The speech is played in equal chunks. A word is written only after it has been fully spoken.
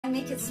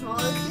make it smaller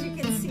so you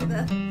can see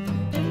the...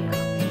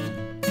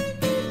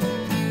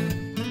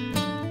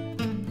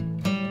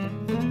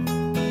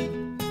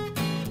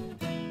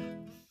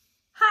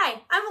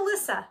 Hi, I'm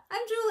Alyssa.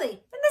 I'm Julie.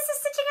 And this is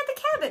Stitching at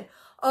the Cabin.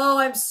 Oh,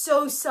 I'm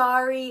so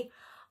sorry.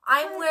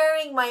 I'm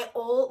wearing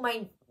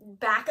my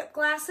backup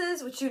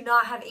glasses, which do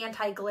not have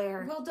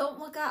anti-glare. Well, don't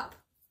look up.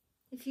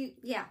 If you,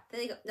 yeah,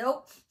 there you go.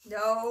 Nope.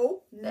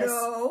 No.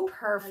 No.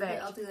 Perfect. Okay,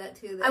 I'll do that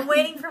too then. I'm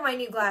waiting for my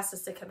new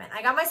glasses to come in.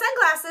 I got my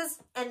sunglasses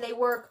and they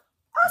work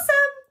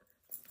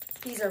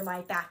awesome. These are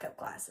my backup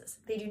glasses.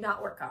 They do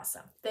not work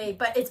awesome.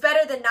 But it's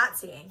better than not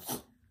seeing.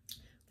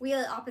 We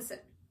are the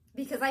opposite.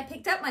 Because I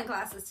picked up my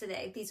glasses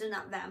today. These are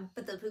not them,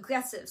 but the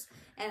progressives.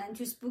 And I'm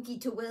too spooky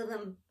to wear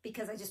them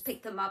because I just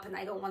picked them up and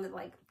I don't want to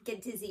like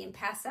get dizzy and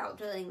pass out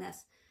during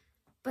this.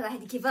 But I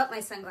had to give up my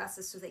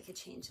sunglasses so they could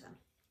change them.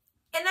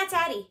 And that's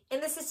Addie.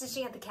 And this is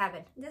Stitching at the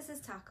Cabin. This is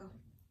Taco.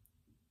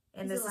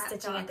 And this is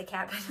Stitching at the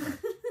Cabin.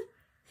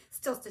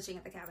 Still Stitching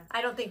at the Cabin.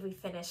 I don't think we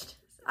finished.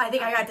 I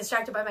think I got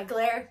distracted by my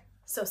glare.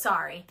 So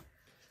sorry.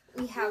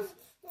 We have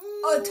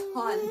a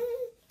ton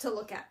to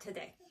look at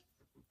today.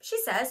 She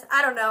says.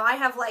 I don't know. I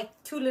have like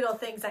 2 little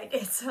things I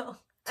did. So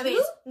I mean,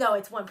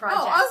 it's one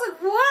project. Oh, I was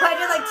like, wow. But I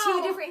did like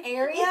 2 different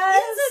areas.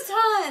 It's a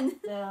ton.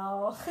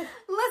 No.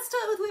 Let's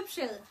start with WIP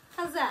SHARE.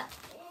 How's that?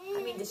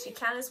 I mean, does she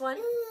count as one?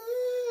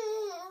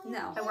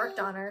 No. I worked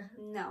on her.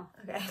 No.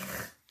 Okay.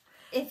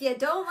 If you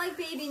don't like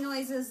baby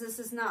noises, this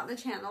is not the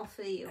channel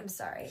for you. I'm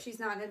sorry.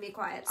 She's not going to be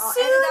quiet. I'll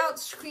edit out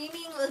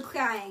screaming or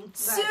crying. But...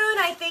 Soon,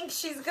 I think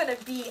she's going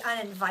to be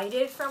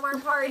uninvited from our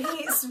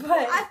parties, but...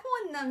 I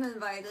want them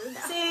invited.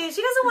 See,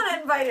 she doesn't want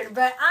to invite her,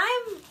 but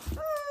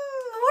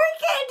we're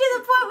getting to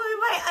the point where we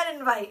might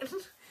uninvite.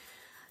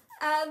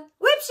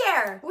 WIP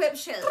SHARE! WIP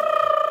SHARE.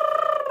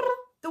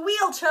 The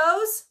wheel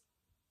chose...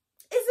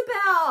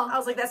 Isabelle. I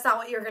was like, that's not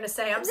what you were going to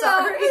say. I'm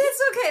sorry. No,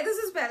 it's okay. This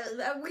is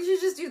better. We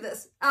should just do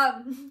this.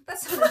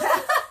 That's not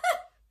bad.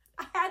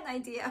 I had an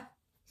idea.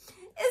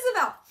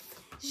 Isabelle.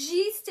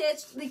 She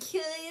stitched the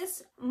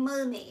Curious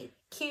Mermaid.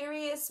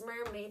 Curious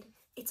Mermaid.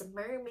 It's a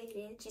mermaid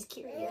and she's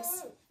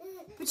curious.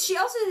 But she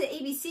also did the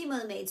ABC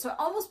Mermaid, so I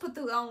almost put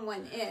the wrong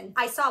one in.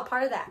 I saw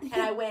part of that and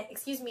I went,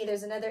 excuse me,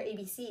 there's another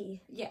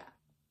ABC. Yeah.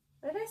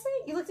 What did I say?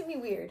 You looked at me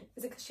weird.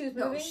 Is it because she was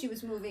moving? No, she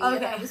was moving. Okay.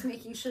 And I was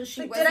making sure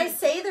she wasn't... Did I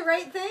say the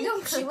right thing?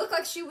 No, she looked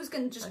like she was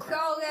going to just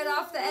crawl right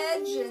off the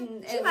edge.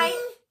 And she might.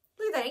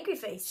 Look at that angry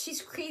face.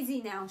 She's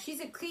crazy now.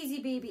 She's a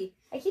crazy baby.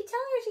 I keep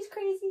telling her she's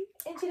crazy,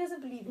 and she doesn't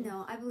believe me.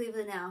 No, I believe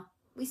her now.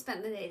 We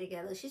spent the day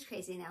together. She's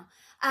crazy now.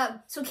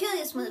 So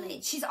Curious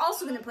Mermaid. She's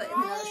also going to put in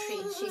the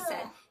illustrations, she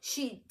said.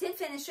 She did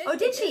finish it. Oh,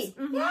 did she?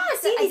 Mm-hmm. Yeah,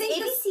 see, I these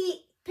think ABC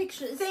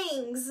pictures.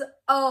 things.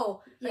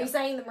 Oh, yeah. Are you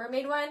saying the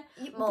mermaid one?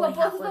 Well,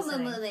 both of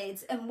them are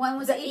mermaids. And one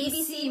was the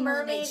ABC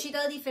Mermaid. She'd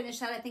already finished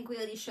that. I think we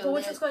already showed it. But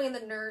which was going in the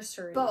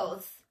nursery?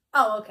 Both.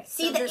 Oh, okay.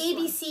 See, So the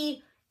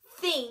ABC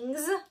things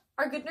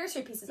are good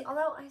nursery pieces.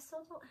 Although, I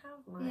still don't have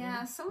one.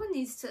 Yeah, someone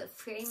needs to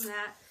frame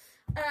that.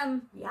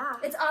 Yeah.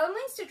 It's Autumn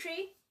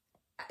Stichery.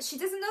 She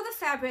doesn't know the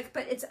fabric,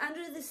 but it's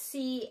under the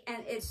sea,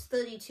 and it's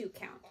 32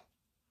 count.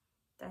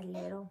 That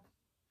little.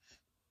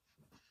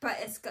 But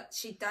it's got,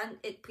 she done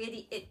it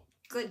pretty,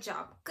 good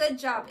job. Good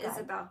job, okay.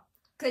 Isabelle.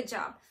 Good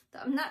job.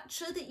 I'm not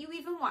sure that you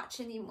even watch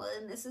anymore,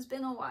 and this has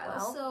been a while,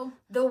 well, so.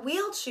 The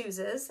wheel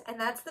chooses, and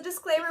that's the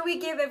disclaimer we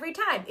give every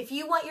time. If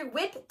you want your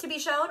WIP to be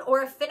shown,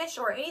 or a finish,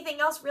 or anything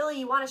else really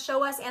you want to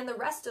show us and the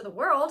rest of the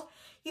world,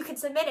 you can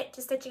submit it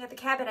to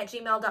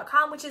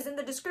StitchingAtTheCabin@gmail.com, which is in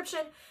the description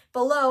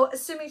below,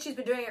 assuming she's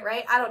been doing it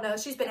right. I don't know.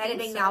 She's been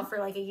editing now for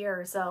like a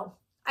year or so.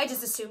 I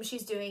just assume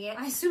she's doing it.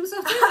 I assume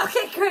so too.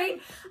 Okay,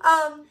 great. People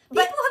have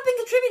been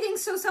contributing,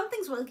 so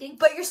something's working.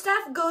 But your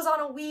stuff goes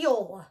on a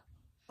wheel.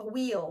 A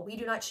wheel. We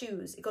do not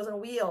choose. It goes on a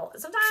wheel.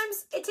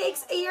 Sometimes it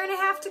takes a year and a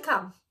half to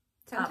come.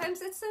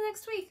 Sometimes it's the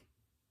next week.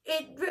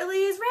 It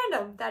really is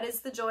random. That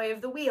is the joy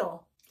of the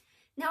wheel.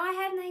 Now I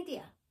had an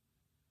idea.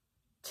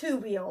 2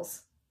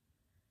 wheels.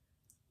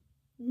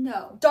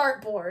 No.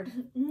 Dartboard.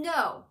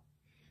 No.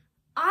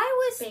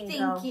 I was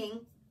Bingo.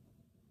 thinking...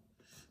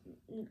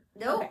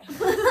 No. Okay.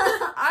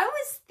 I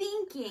was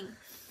thinking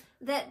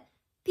that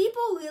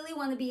people really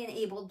want to be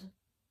enabled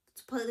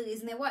to play these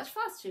and they watch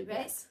FlossTube, right?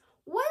 Yes.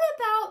 What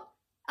about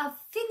a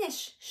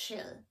finish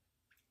share?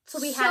 So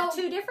we have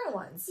 2 different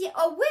ones. Yeah,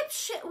 a WIP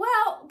share,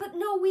 well, but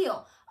no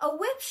wheel. A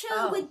WIP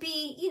share would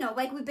be, you know,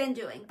 like we've been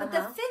doing. But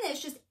the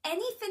finish, just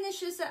any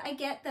finishes that I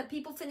get that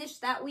people finish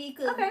that week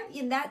or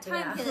in that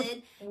time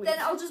period, then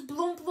I'll just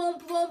bloom, bloom,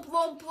 bloom,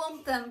 bloom,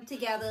 bloom them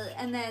together.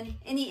 And then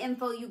any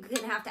info you're going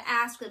to have to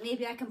ask, or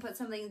maybe I can put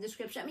something in the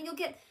description. I mean, you'll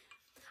get,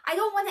 I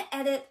don't want to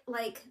edit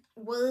like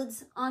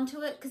words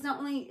onto it because not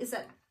only is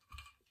that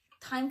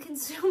time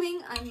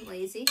consuming, I'm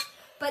lazy,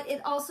 but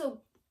it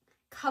also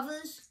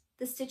covers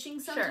the stitching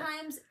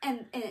sometimes,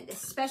 and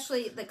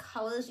especially the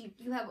colors.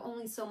 You have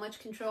only so much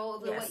control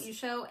over what you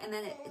show, and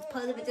then it's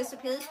part of it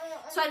disappears.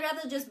 So I'd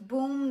rather just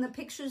boom the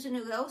pictures in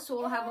a row, so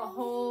we'll have a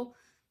whole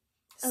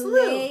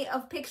array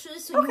of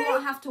pictures, so you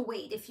won't have to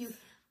wait. If you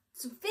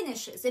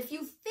finishes, if you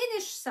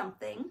finish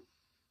something,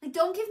 Like,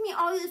 don't give me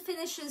all your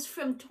finishes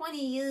from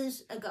 20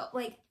 years ago.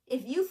 Like,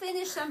 if you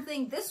finish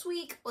something this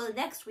week or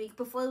next week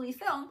before we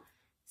film,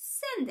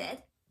 send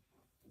it.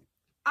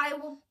 I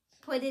will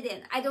put it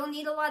in. I don't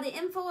need a lot of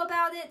info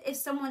about it. If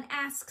someone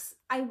asks,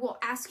 I will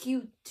ask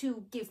you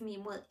to give me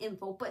more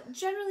info. But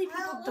generally,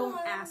 people don't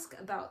ask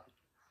about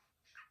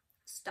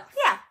stuff.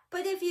 Yeah.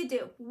 But if you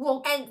do,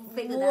 we'll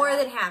figure more that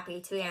out. than happy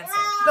to answer.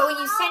 But when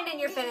you send in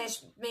your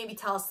finish, maybe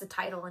tell us the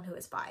title and who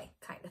it's by,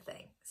 kind of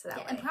thing. So that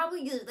way. And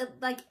probably use,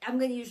 like, I'm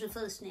going to use your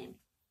first name.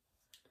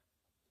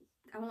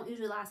 I won't use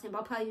your last name, but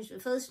I'll probably use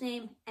your first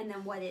name and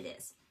then what it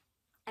is.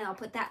 And I'll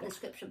put that in the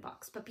description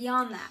box. But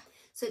beyond that,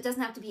 so it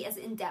doesn't have to be as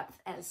in-depth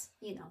as,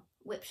 you know,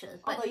 WIP Share.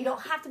 Although you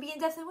don't have to be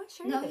in-depth in WIP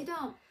Share. No, you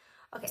don't.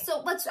 Okay.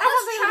 So let's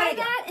try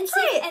that and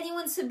see if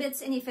anyone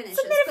submits any finishes.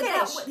 Submit a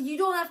finish. You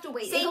don't have to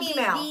wait. Same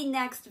email. Be the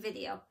next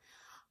video.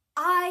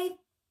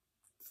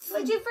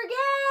 What'd you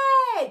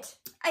forget?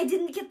 I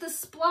didn't get the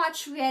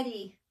splotch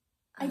ready.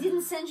 I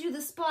didn't send you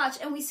the splotch,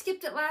 and we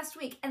skipped it last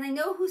week, and I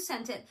know who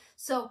sent it.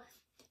 So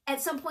at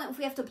some point, if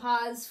we have to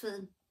pause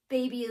for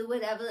baby or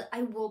whatever,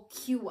 I will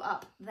queue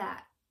up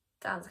that.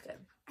 Sounds good.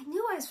 I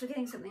knew I was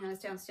forgetting something when I was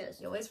downstairs.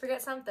 You always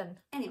forget something.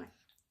 Anyway.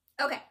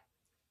 Okay.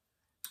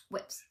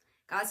 Whips.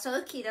 Gotta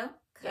start with keto.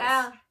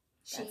 Yeah.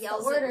 She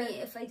yells at me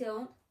if I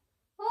don't.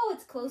 Oh,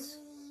 it's close.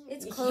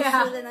 It's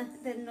closer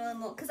than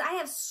normal. Because I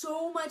have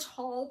so much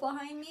haul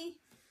behind me.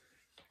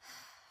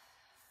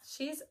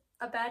 She's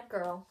a bad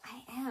girl.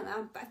 I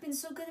am. I've been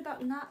so good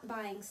about not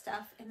buying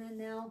stuff. And then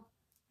now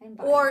I'm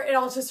buying. Or it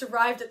all just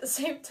arrived at the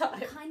same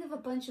time. Kind of a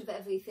bunch of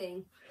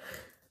everything.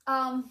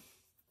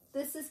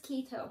 This is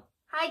Keto.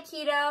 Hi,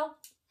 Keto.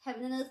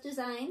 Heaven and Earth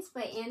Designs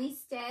by Annie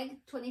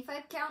Stagg.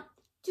 25 count.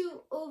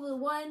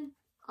 2/1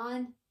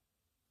 on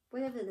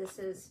whatever this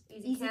is.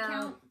 Easy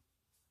count.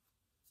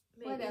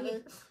 Maybe.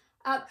 Whatever.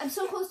 I'm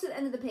so close to the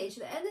end of the page.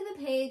 The end of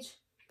the page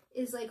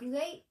is like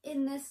right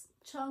in this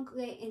chunk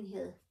right in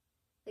here.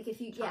 Like if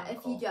you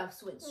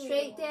just went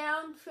straight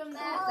down from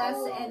that,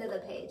 that's the end of the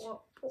page.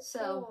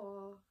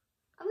 So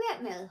I'm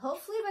getting there.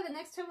 Hopefully by the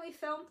next time we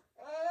film,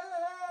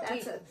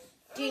 that's it.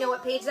 Do you know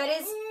what page that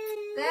is?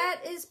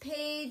 That is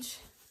page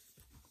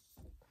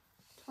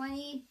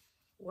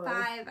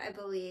 25, I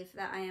believe,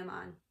 that I am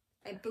on.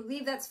 I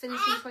believe that's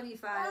finishing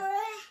 25.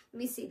 Let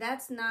me see.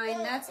 That's 9.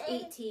 That's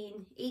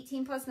 18.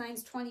 18 plus 9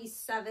 is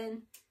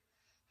 27.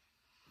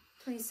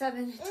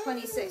 27,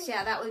 26.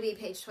 Yeah, that would be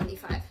page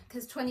 25.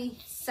 Because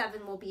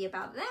 27 will be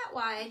about that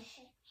wide.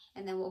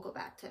 And then we'll go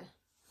back to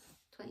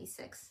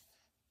 26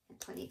 and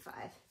 25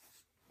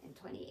 and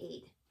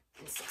 28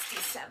 and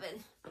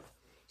 67.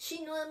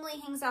 She normally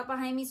hangs out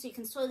behind me so you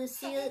can sort of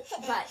see it,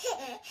 but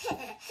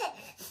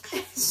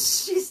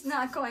she's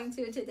not going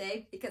to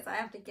today because I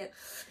have to get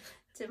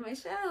to my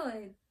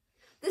Chatelaine.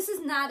 This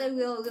is not a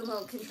real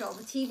remote control.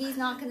 The TV's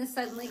not going to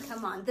suddenly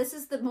come on. This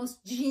is the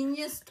most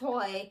genius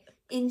toy.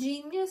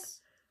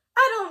 Ingenious?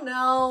 I don't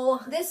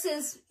know. This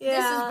is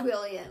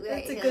brilliant.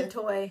 Right, it's a good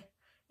toy.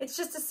 It's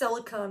just a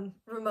silicone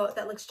remote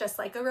that looks just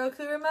like a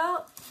Roku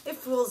remote. It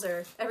fools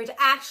her every time.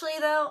 Actually,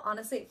 though,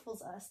 honestly, it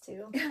fools us,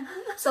 too.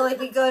 So, like,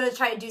 we go to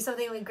try to do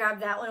something, and we grab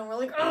that one, and we're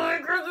like, oh, I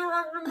grabbed the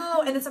wrong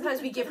remote. And then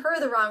sometimes we give her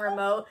the wrong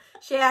remote.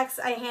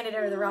 I handed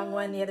her the wrong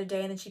one the other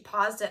day, and then she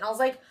paused it. And I was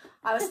like,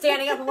 I was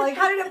standing up, I'm like,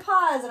 how did it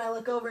pause? And I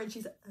look over, and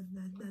she's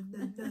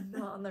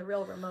on the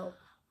real remote.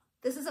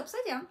 This is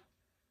upside down.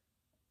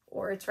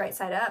 Or it's right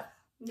side up.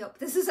 Nope,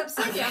 this is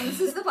upside down.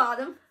 This is the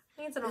bottom.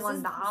 I think it's this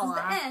is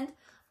the end.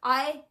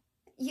 I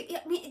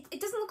mean, it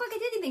doesn't look like I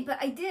did anything, but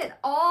I did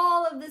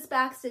all of this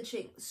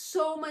backstitching,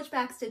 so much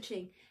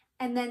backstitching,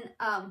 and then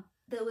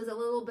there was a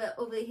little bit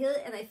over here,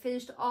 and I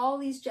finished all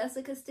these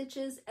Jessica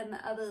stitches and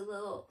the other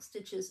little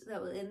stitches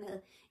that were in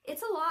there.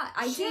 It's a lot.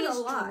 I did a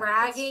lot. She's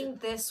dragging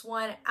this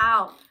one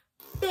out.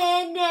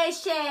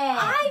 Finish it.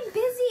 I'm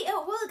busy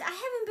at work. I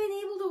haven't been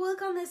able to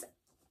work on this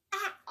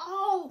at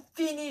all.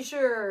 Finish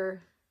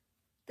her.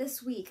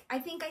 This week. I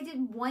think I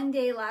did one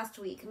day last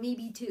week,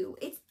 maybe 2.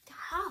 It's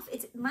tough.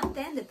 It's month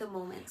end at the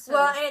moment. So.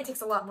 Well, and it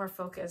takes a lot more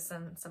focus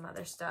than some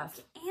other stuff.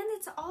 And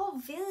it's all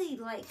very,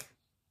 like,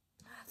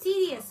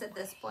 tedious at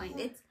this point.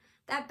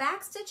 That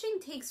backstitching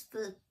takes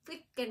for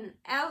freaking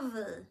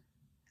ever.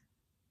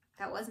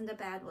 That wasn't a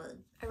bad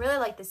word. I really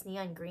like this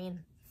neon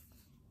green.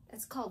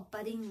 It's called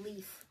Budding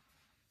Leaf.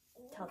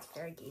 Tell it's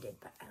variegated,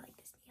 but I like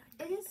this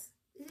neon green.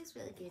 It is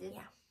variegated.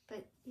 Yeah.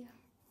 But, yeah.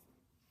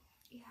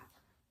 Yeah.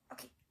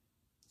 Okay.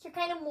 You're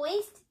kind of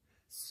moist.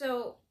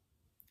 So,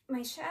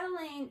 my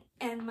Chatelaine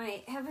and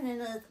my Heaven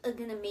and Earth are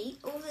going to mate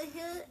over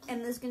here,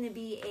 and there's going to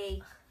be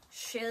a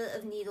share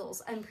of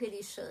needles, I'm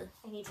pretty sure.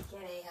 I need to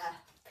get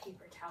a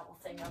paper towel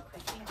thing real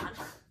quick. Hang on.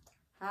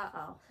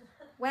 Uh-oh.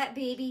 Wet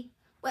baby.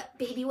 Wet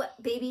baby,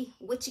 wet baby.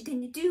 What you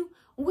gonna do?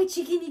 What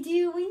you gonna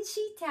do when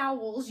she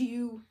towels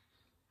you?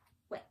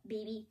 Wet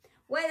baby.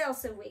 What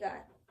else have we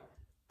got?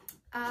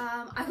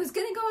 I was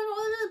gonna go in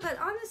order, but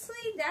honestly,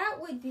 that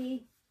would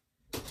be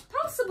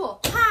possible.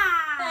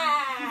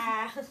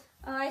 Ha!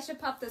 I should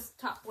pop this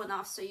top one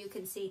off so you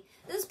can see.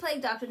 This is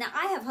Plague Doctor. Now,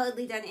 I have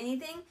hardly done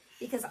anything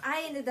because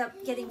I ended up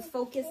getting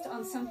focused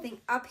on something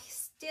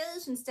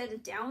upstairs instead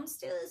of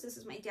downstairs. This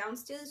is my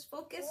downstairs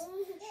focus.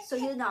 So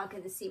you're not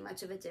going to see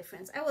much of a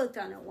difference. I worked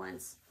on it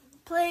once.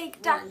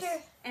 Plague Doctor.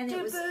 And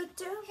it was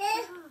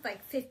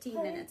like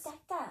 15 minutes.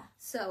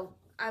 So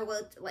I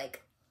worked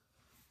like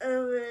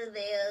over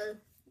there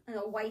in a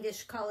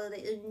whitish color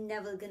that you're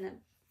never going to,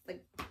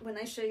 like, when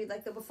I show you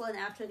like the before and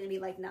after, it's going to be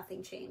like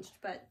nothing changed.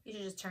 But you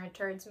should just turn it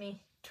towards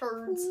me.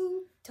 Turds.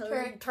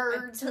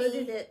 Turds me.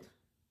 It.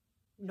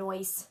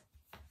 Noise.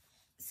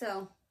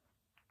 So,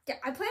 yeah,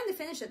 I plan to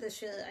finish it this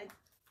year.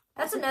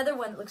 That's another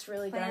one that looks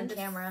really good on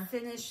camera.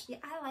 Finish. Yeah,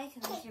 I like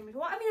it on camera.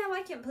 Well, I mean, I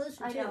like it in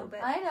person too.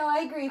 But I know, I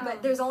agree.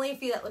 But there's only a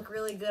few that look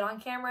really good on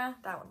camera.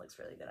 That one looks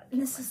really good on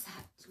camera. This is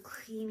that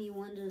creamy,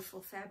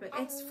 wonderful fabric.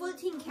 It's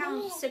 14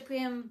 count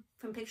Cyprium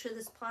from Picture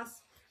This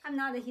Plus. I'm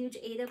not a huge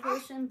Ada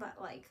person, but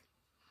like...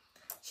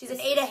 She's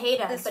an Ada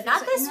hater, but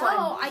not this one.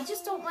 No, I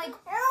just don't like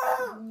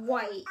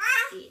white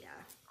Ada.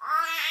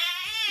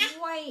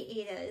 White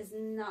Ada is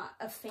not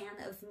a fan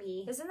of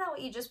me. Isn't that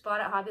what you just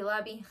bought at Hobby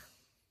Lobby?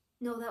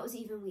 No, that was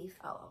Even Weave.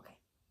 Oh, okay.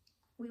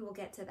 We will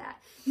get to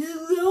that. You're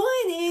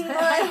ruining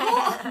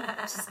my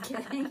Just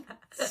kidding.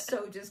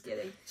 So just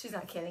kidding. She's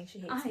not kidding. She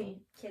hates me.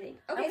 I'm kidding.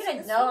 Okay,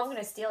 I'm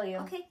gonna steal you.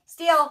 Okay.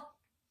 Steal.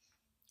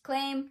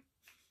 Claim.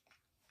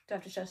 Do I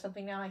have to show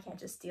something now? I can't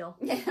just steal.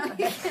 Yeah,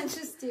 okay. I can't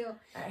just steal.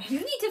 Right. You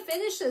need to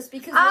finish this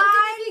because we're going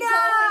to be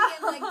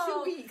going in like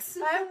 2 weeks.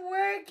 I'm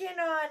working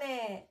on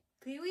it.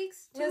 3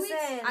 weeks? 2 weeks?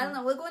 I don't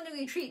know. We're going to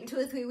retreat in 2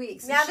 or 3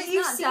 weeks. Now that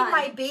you've seen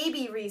my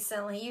baby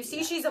recently, you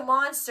see she's a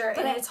monster,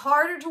 and it's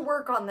harder to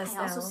work on this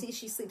now. I also see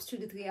she sleeps 2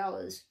 to 3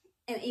 hours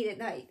and 8 at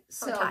night.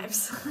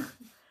 Sometimes.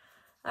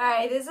 All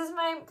right, this is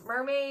my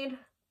mermaid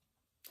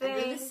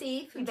thing. Under the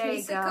Sea from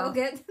Teresa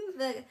Kogut.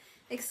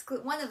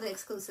 One of the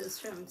exclusives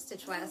from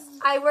Stitch West.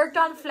 I worked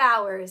on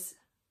flowers,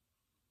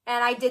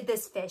 and I did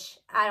this fish.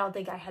 I don't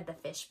think I had the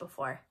fish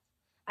before.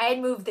 I had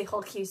moved the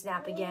whole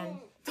Q-snap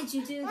again. Did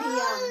you do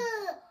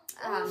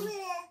the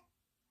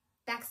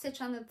back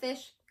stitch on the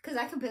fish? Because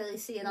I could barely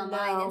see it on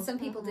mine, and some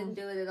people didn't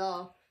do it at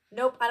all.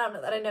 Nope, I don't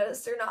know that I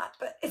noticed or not,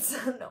 but it's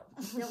a no.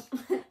 Nope.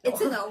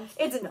 It's a no.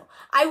 It's a no.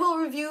 I will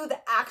review the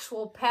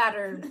actual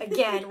pattern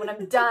again when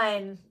I'm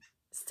done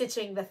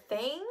stitching the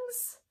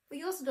things. But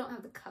you also don't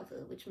have the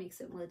cover, which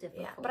makes it more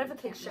difficult. Yeah, but I have a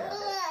picture of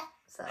it,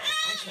 so I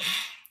can.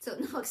 So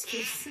no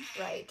excuse.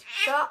 Right.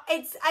 So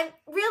I'm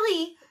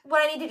really,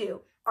 what I need to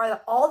do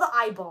are all the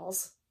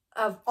eyeballs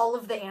of all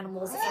of the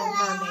animals and Mermaid.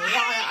 A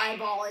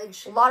lot of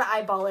eyeballage. A lot of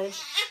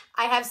eyeballage.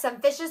 I have some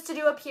fishes to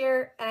do up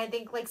here, and I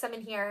think like some in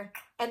here,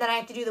 and then I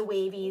have to do the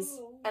wavies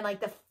and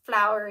like the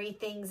flowery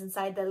things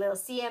inside the little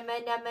sea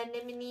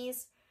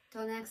anemones.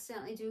 Don't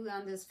accidentally do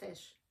Rhonda's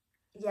fish.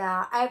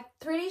 Yeah, I'm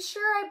pretty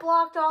sure I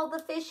blocked all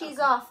the fishies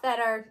off that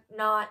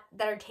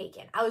are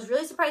taken. I was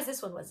really surprised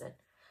this one wasn't.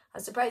 I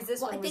was surprised this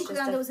one was just I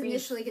think Rhonda was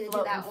initially going to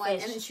do that one,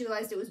 fish. and then she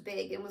realized it was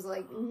big and was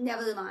like,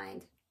 never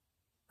mind.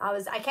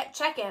 I kept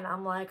checking.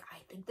 I'm like, I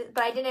think that,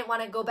 but I didn't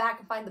want to go back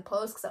and find the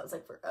post because that was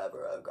like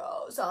forever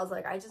ago. So I was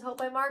like, I just hope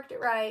I marked it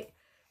right.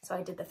 So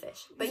I did the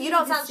fish. But you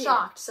don't sound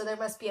shocked, so there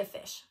must be a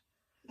fish.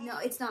 No,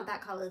 it's not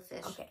that colored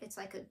fish. Okay. It's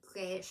like a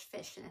grayish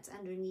fish, and it's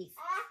underneath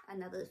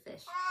another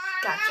fish.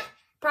 Gotcha.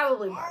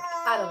 Probably marked.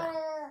 I don't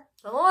know.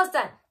 I'm almost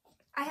done.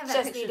 I have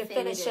that just need to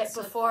finish it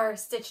before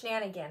Stitch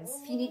Shenanigans.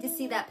 If you need to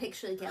see that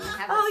picture again, I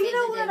have it you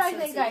know what? so I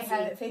think I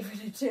have it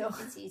favorited too.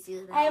 It's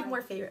easier than I have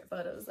more favorite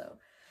photos though.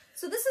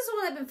 So this is the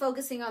one I've been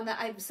focusing on that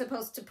I'm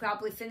supposed to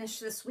probably finish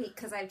this week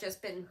because I've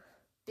just been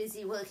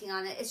busy working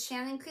on it. It's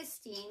Shannon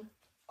Christine.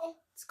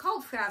 It's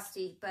called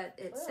Frosty, but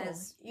it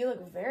says... You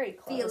look very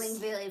close. Feeling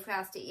very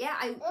frosty. Yeah,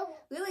 I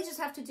really just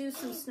have to do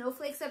some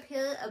snowflakes up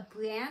here, a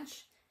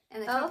branch,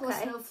 and a couple of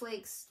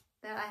snowflakes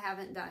that I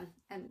haven't done.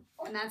 And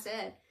that's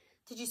it.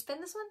 Did you spin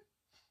this one?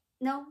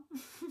 No.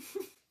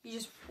 You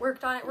just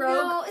worked on it rogue?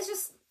 No, it's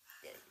just...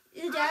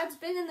 Your dad's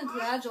been in the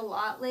garage a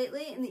lot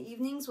lately in the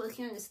evenings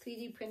working on his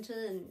 3D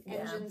printer and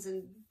engines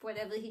and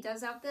whatever he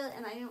does out there,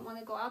 and I didn't want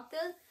to go out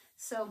there,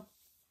 so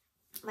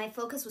my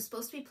focus was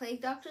supposed to be Plague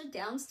Doctor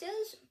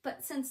downstairs,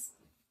 but since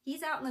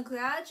he's out in the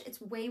garage, it's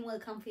way more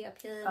comfy up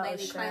here in my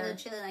recliner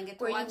chair, and I get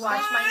to watch my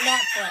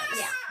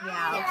Netflix.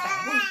 Yeah.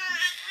 Okay.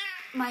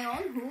 My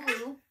own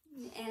Hulu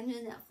and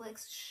your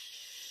Netflix.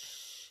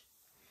 Shh.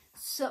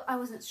 So I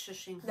wasn't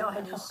shushing. No, I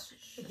know.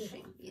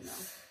 Shushing, you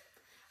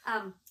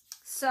know.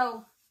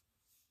 So,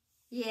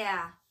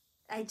 yeah,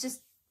 I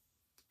just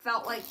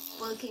felt like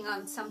working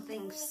on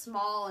something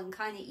small and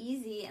kind of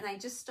easy, and I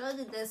just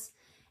started this,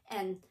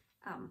 and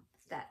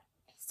that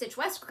Stitch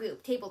West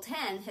group, Table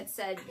 10, had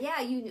said,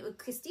 yeah,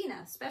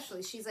 Christina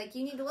especially, she's like,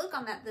 you need to work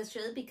on that this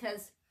year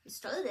because you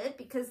started it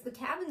because the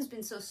cabin's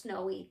been so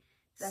snowy.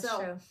 That's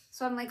true.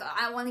 So I'm like,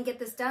 I want to get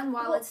this done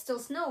while it's still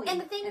snowy. And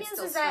the thing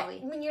is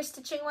that when you're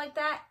stitching like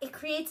that, it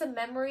creates a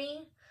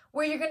memory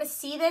where you're going to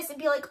see this and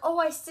be like, oh,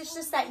 I stitched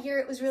this that year.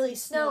 It was really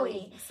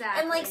snowy.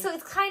 Exactly. And like, so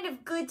it's kind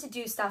of good to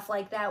do stuff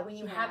like that when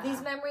you have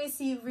these memories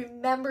so you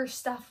remember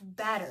stuff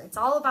better. It's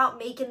all about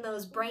making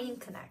those brain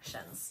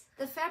connections.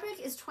 The fabric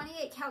is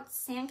 28 count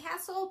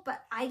sandcastle,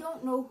 but I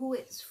don't know who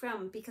it's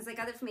from because I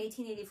got it from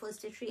 1884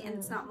 Stichery and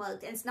it's not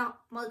mugged. And it's not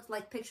mugged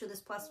like Picture This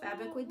Plus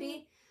fabric would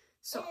be.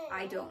 So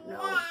I don't know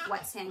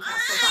what sandcastle,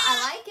 but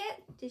I like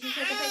it. Did you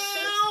take a picture?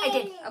 I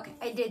did. Okay.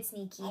 I did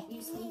sneaky.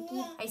 You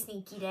sneaky? I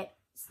sneakied it.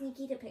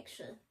 Sneaky the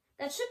picture.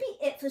 That should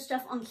be it for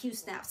stuff on Q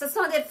snaps. That's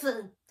not it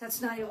for,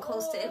 that's not even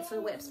close to it for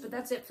whips, but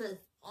that's it for.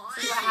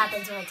 See what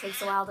happens when it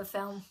takes a while to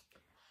film.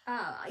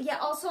 Yeah,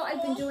 also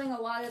I've been doing a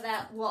lot of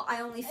that. Well,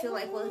 I only feel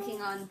like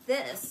working on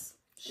this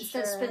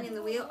instead of spinning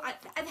the wheel. I've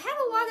had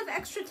a lot of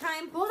extra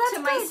time to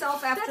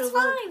myself after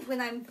work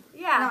when I'm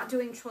not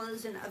doing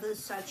chores and other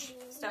such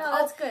stuff. No,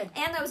 that's good.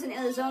 And I was in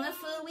Arizona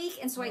for a week,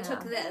 and so I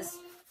took this.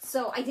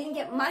 So I didn't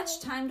get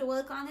much time to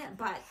work on it,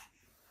 but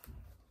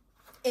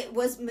it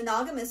was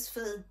monogamous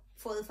for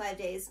 4 to 5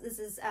 days. This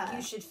is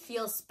you should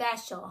feel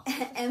special.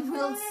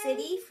 Emerald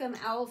City from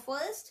Owl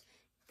Forest.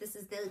 This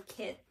is their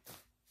kit.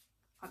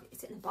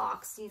 It's in a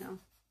box, you know.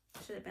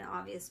 Should have been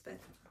obvious, but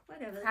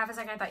whatever. Half a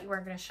second I thought you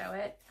weren't going to show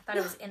it. I thought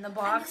it was in the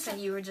box and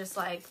you were just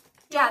like,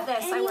 yeah,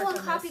 this. I worked on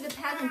this. Copy the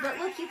pattern, but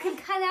look, you can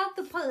cut out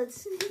the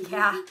parts.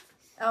 Yeah.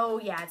 Oh,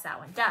 yeah, it's that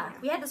one. Duh.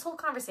 We had this whole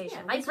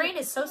conversation. My brain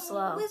is so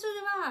slow. Wizard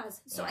of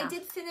Oz. So I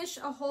did finish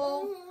a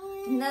whole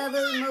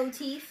another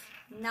motif.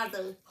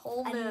 Another.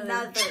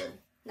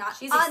 Not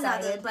She's another,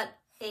 excited. but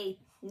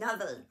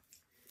another.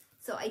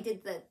 So I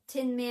did the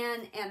Tin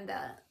Man and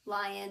the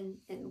lion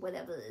and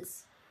whatever it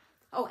is.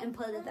 Oh, and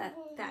part of that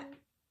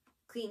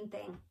green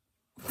thing.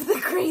 The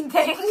green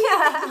thing.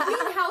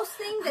 Greenhouse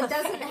thing that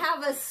doesn't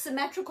have a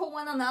symmetrical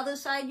one on the other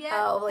side yet.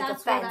 Oh, like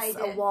that's a fence,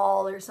 a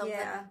wall or something.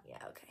 Yeah. Yeah,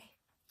 okay.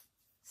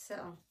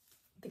 So,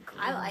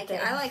 I like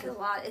it. I like it a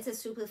lot. It's a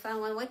super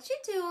fun one. What you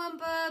doing,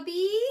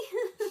 Bobby?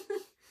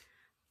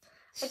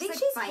 I think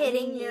she's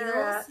hitting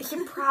your...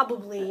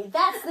 probably.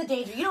 That's the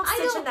danger. You don't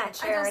stitch in that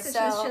chair, I don't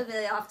stitch in this chair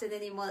very often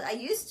anymore. I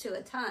used to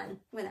a ton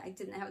when I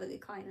didn't have the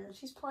recliner.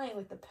 She's playing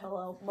with the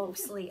pillow,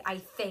 mostly, I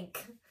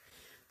think.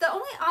 The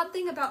only odd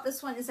thing about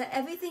this one is that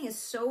everything is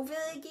so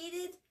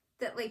variegated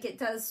that, like, it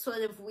does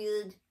sort of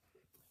weird,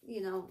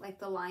 you know, like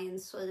the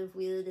lion's sort of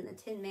weird and the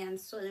Tin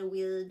Man's sort of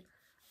weird.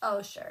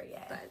 Oh, sure,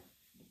 yeah. But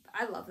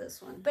I love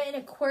this one. But in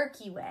a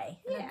quirky way.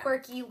 In a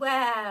quirky way.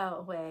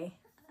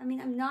 I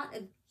mean, I'm not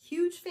a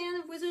huge fan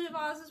of Wizard of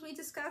Oz, as we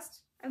discussed.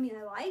 I mean,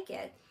 I like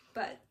it,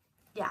 but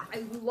yeah,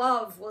 I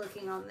love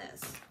working on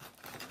this.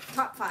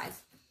 Top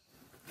 5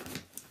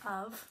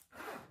 of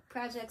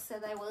projects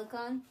that I work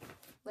on,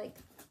 like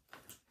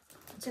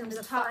in terms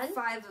of top fun?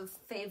 5 of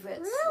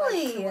favorites.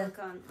 Really? To work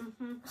on.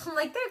 I'm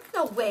like, there's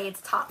no way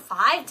it's top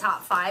 5.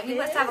 Top 5. You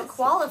must have a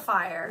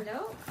qualifier.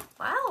 No.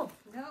 Wow.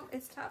 No,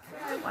 it's top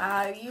 5.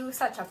 Wow, you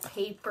such a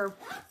paper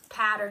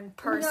pattern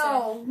person.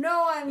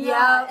 No, I'm not.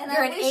 Yeah, and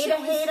you're an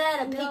Ada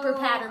and a paper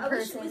pattern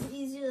person. I wish it was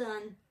easier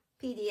on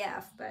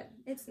PDF, but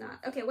it's not.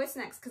 Okay, what's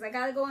next? Because I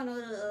gotta go on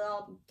order or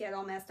I'll get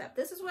all messed up.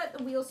 This is what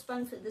the wheel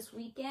spun for this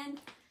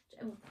weekend.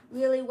 I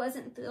really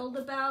wasn't thrilled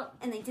about,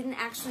 and I didn't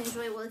actually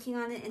enjoy working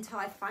on it until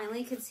I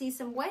finally could see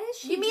some. What is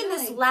she You mean doing?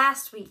 this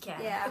last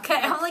weekend? Yeah. Okay,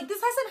 I'm like,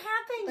 this hasn't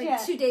happened like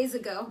yet. 2 days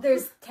ago.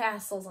 There's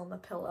tassels on the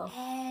pillow.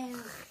 Oh,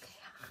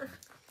 okay.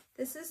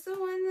 This is the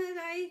one that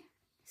I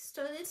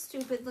started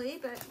stupidly,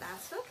 but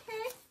that's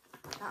okay.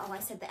 Oh, I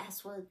said the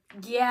S word.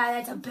 Yeah,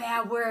 that's a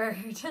bad word.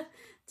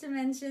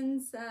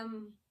 Dimensions,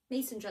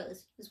 mason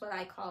jars is what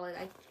I call it.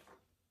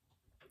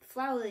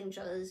 Flowering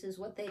jars is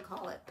what they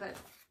call it, but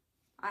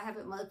I have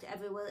it marked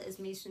everywhere as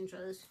mason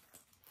jars.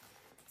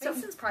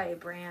 Mason's probably a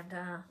brand,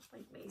 huh?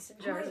 Like mason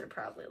jars are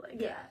probably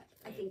like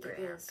I think it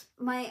is.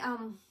 My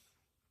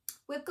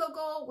WIP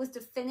goal was to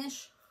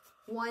finish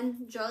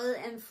one jar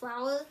and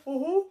flower,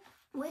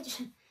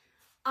 which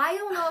I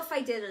don't know if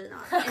I did it or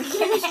not. And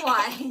here's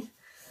why.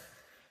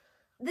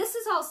 This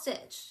is all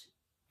stitched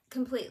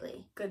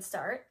completely. Good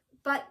start.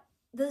 But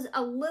there's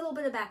a little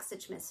bit of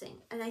backstitch missing.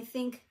 And I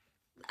think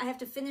I have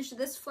to finish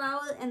this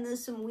flower and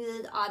there's some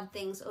weird odd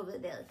things over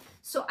there.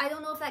 So I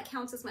don't know if that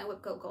counts as my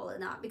WIP goal or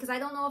not. Because I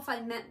don't know if I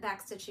meant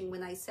backstitching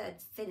when I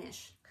said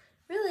finish.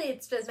 Really,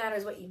 it just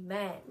matters what you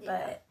meant.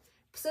 But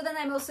so then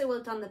I mostly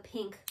worked on the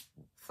pink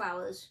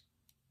flowers.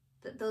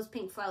 Those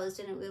pink flowers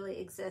didn't really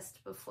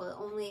exist before.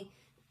 Only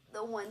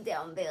the one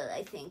down there,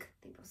 I think.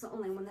 I think it was the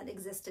only one that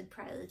existed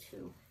prior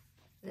to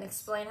this.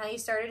 Explain how you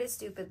started it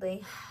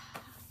stupidly.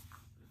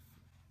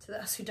 To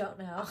those who don't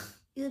know.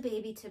 Your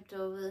baby tipped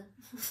over.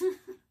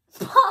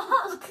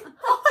 Bonk!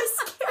 Oh, I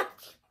scared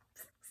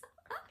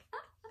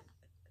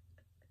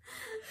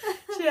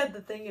you. She had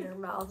the thing in her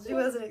mouth. She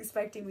wasn't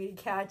expecting me to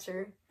catch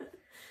her.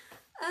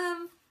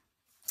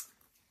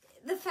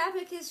 The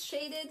fabric is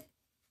shaded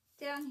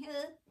down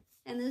here.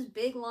 And there's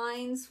big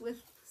lines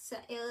with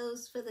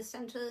arrows for the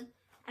center.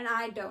 And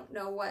I don't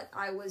know what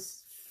I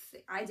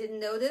didn't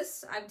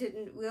notice. I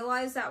didn't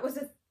realize that was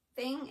a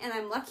thing. And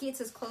I'm lucky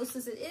it's as close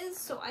as it is.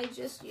 So I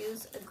just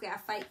use a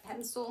graphite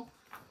pencil.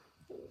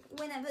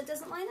 whenever it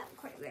doesn't line up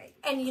quite right.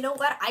 And you know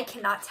what? I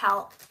cannot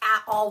tell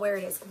at all where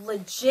it is.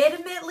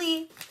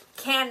 Legitimately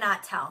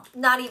cannot tell.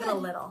 Not even a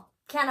little.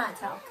 Cannot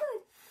tell.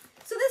 Good.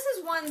 So this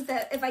is one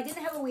that if I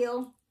didn't have a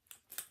wheel,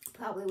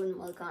 probably wouldn't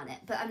work on it.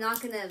 But I'm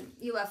not going to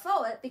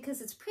UFO it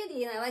because it's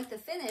pretty and I like the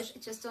finish. I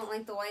just don't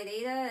like the white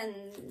Ada and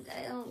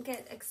I don't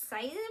get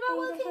excited about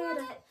working on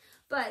it.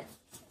 But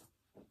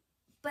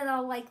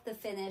I'll like the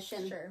finish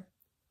and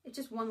it's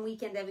just one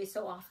weekend every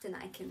so often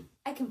I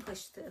can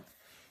push through.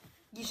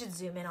 You should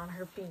zoom in on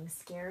her being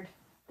scared.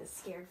 The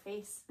scared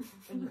face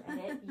when you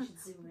edit. You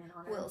should zoom in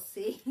on her. We'll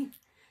see.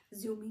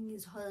 Zooming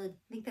is hard.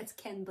 I think that's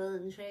Ken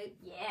Burns, right?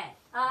 Yeah.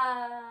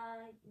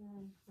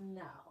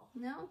 No.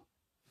 No?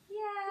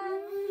 Yeah.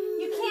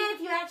 You can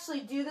if you actually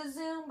do the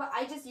zoom, but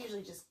I just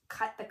usually just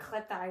cut the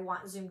clip that I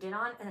want zoomed in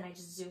on, and then I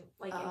just zoom,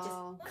 like, I just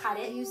cut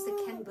it. I use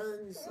the Ken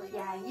Burns.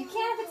 Yeah, you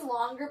can if it's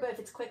longer, but if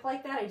it's quick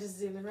like that, I just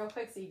zoom in real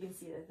quick so you can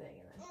see the thing.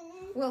 And then...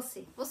 We'll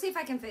see. We'll see if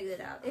I can figure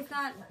it out. If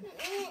not,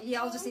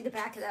 yeah, I'll just need to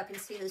back it up and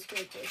see this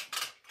good too.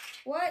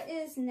 What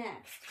is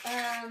next?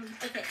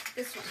 Okay,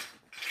 this one.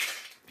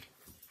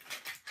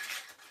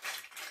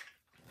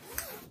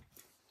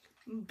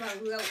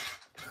 Baroque.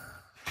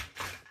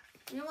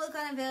 I didn't work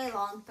on it very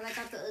long, but I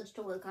got the urge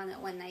to work on it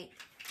one night.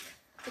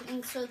 Some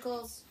ink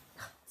circles.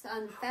 It's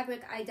on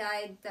fabric I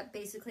dyed that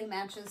basically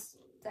matches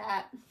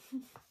that.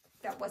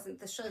 That wasn't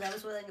the shirt I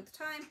was wearing at the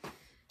time,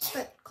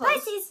 but close.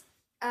 Pisces.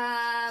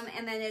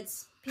 And then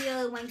it's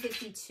PL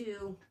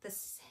 152, the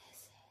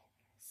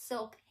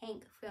silk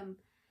hank from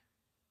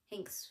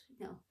Hank's,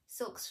 no,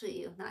 Silk's for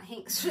You, not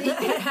Hank's for You.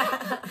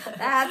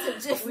 That's a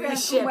different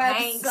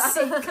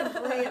website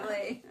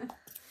completely.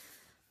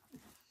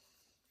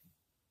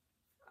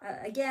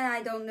 Again,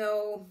 I don't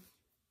know.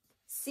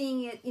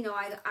 Seeing it, you know,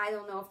 I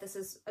don't know if this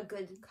is a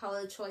good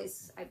color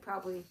choice. I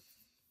probably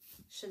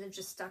should have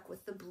just stuck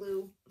with the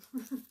blue,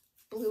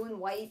 blue and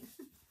white.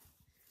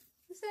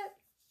 Is that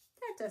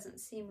doesn't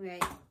seem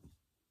right.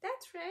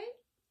 That's right.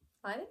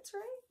 That's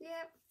right.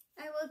 Yeah.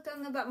 I worked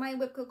on but my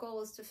whip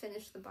goal is to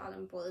finish the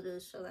bottom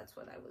borders, so that's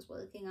what I was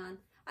working on.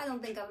 I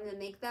don't think I'm going to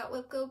make that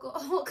whip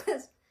goal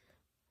because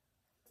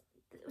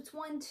it's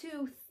 1,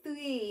 2,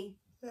 3.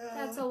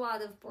 That's a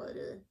lot of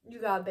border. You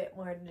got a bit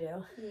more to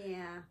do.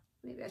 Yeah.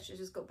 Maybe I should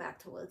just go back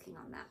to working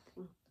on that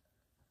thing.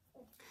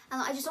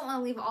 I just don't want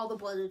to leave all the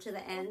border to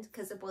the end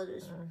because the border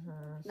is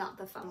not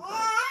the fun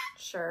part.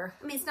 Sure.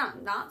 I mean, it's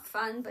not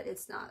fun, but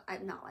it's not,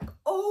 I'm not like,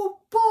 oh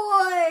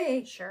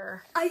boy!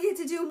 Sure. I get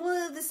to do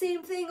more of the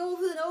same thing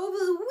over and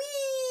over.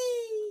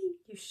 Whee!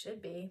 You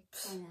should be.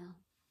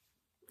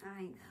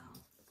 I know.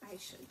 I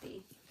should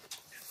be.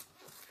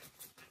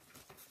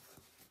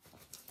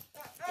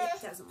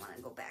 It doesn't want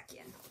to go back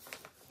in.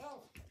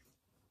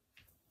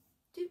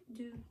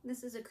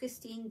 This is a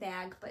Christine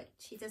bag, but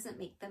she doesn't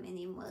make them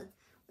anymore,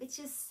 which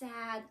is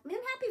sad. I mean,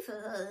 I'm happy for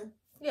her.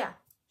 Yeah.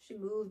 She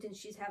moved and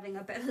she's having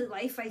a better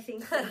life, I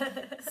think,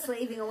 than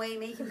slaving away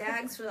making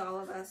bags for all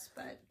of us.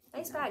 But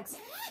nice bags.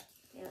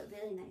 Yeah,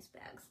 really nice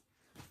bags.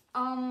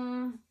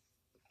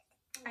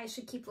 I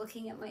should keep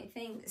looking at my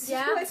things.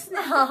 Yeah. I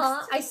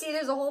see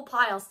there's a whole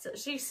pile still.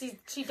 She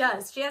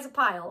does. She has a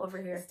pile over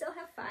here. I still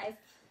have 5.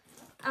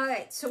 All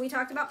right, so we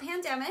talked about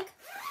pandemic,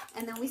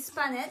 and then we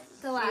spun it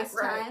the last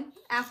time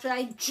after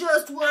I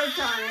just worked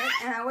on it,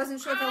 and I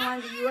wasn't sure if I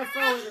wanted to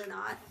UFO it or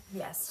not.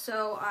 Yes.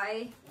 So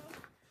I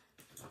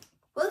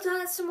worked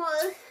on it some more.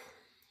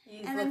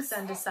 You look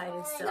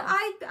undecided still.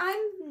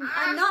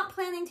 I'm not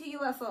planning to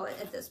UFO it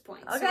at this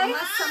point. Okay. So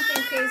unless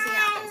something crazy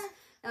happens.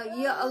 Now,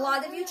 a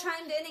lot of you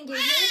chimed in and gave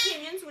your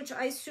opinions, which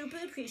I super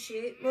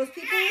appreciate. Most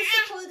people were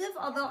supportive,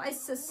 although I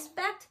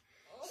suspect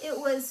it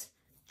was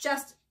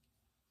just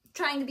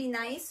trying to be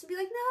nice and be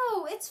like,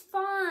 no, it's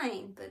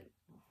fine. But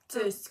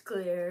just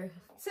clear.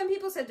 Some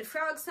people said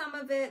defrog some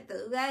of it,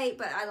 the light,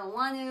 but I don't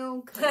want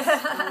to because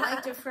I don't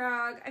like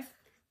defrog. I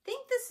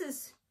think this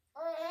is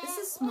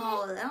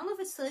smaller. I don't know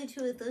if it's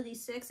 32 or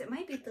 36. It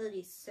might be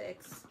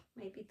 36.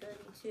 Might be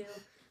 32.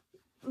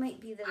 Might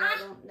be that I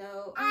don't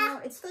know. Oh, no,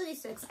 it's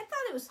 36. I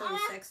thought it was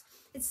 36.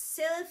 It's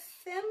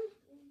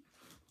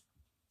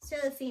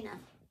Seraphina.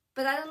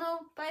 But I don't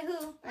know by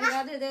who. I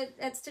got it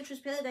at Stitcher's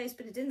Paradise,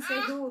 but it didn't say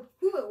who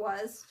it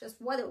was,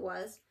 just what it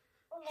was.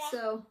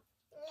 So,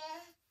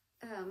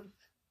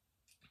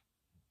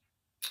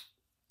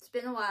 it's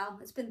been a while.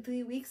 It's been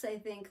 3 weeks, I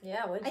think.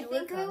 Yeah, what did you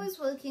work on? I was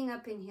working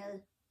up in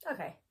here.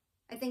 Okay.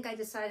 I think I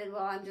decided,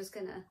 well, I'm just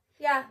gonna...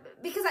 Yeah.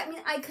 Because, I mean,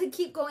 I could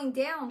keep going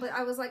down, but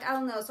I was like, I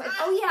don't know. So,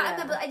 I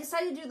remember I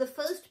decided to do the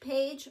first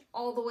page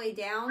all the way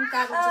down.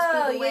 That'll just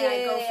be the way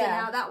I go for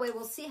now. That way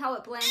we'll see how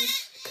it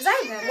blends. Because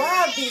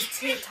I love these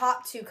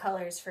top 2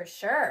 colors for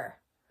sure.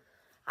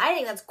 I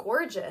think that's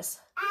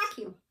gorgeous. Thank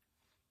you.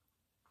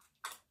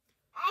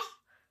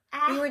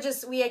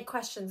 We had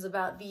questions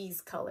about these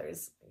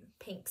colors.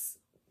 Pinks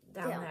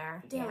down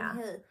there. Down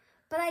here.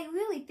 But I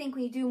really think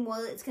when you do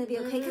more, it's going to be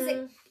okay.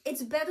 Because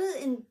it's better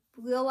in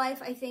real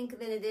life, I think,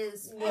 than it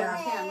is on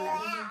camera.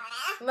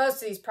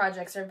 Most of these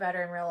projects are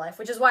better in real life,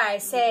 which is why I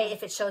say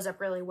if it shows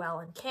up really well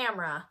in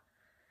camera.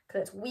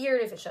 Because it's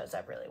weird if it shows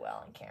up really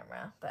well in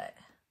camera, but...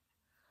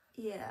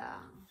 Yeah.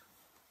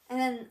 And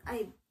then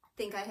I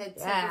think I had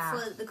said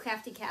before the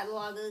crafty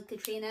catalog of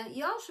Katrina.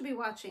 Y'all should be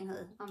watching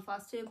her on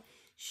FlossTube.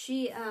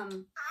 She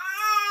had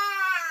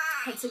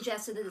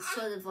suggested that it's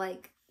sort of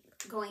like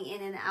going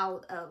in and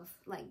out of,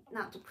 like,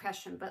 not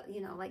depression, but,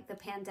 you know, like the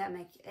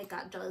pandemic. It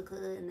got darker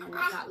and then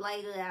it got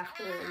lighter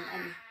after,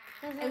 and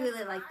I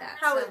really like that.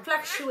 How it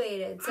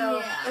fluctuated.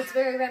 So it's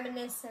very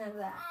reminiscent of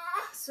that.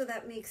 So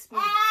that makes me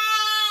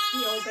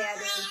feel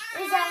better.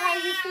 Is that how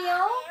you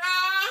feel?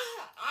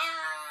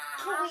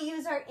 Can we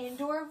use our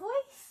indoor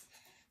voice?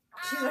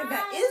 She's like,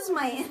 that is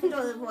my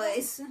indoor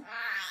voice.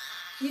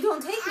 You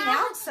don't take me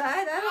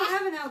outside. I don't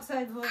have an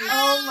outside voice.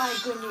 Oh my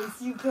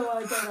goodness, you go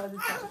outside all the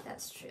time.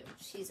 That's true.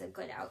 She's a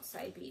good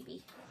outside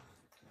baby.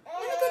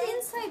 And a good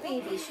inside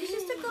baby. She's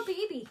just a good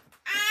baby.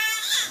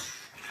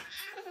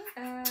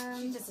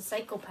 She's just a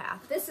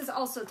psychopath. This is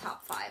also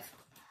top 5.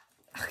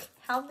 Okay,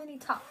 how many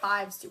top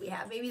 5s do we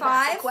have? Maybe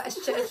 5? That's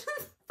the question.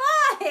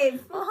 5!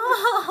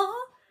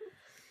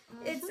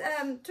 It's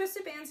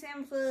Twisted Band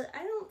Sampler.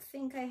 I don't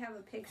think I have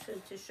a picture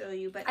to show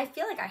you, but I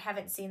feel like I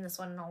haven't seen this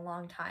one in a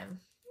long time.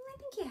 I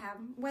think you have.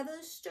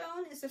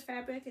 Weatherstone is a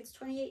fabric. It's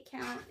 28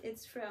 count.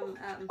 It's from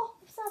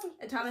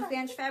Atomic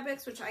Ranch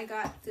Fabrics, which I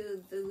got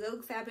through the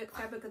Rogue Fabric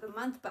of the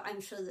Month, but I'm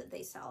sure that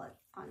they sell it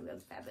on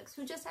Rogue Fabrics,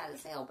 who just had a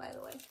sale, by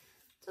the way.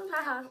 So,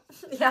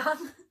 yeah.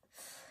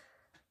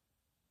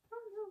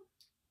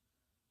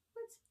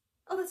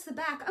 Oh, that's the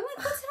back. I'm like,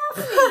 what's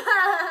happening?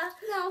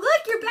 No.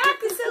 Look, your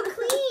back is so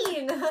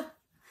clean.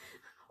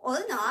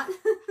 Or not.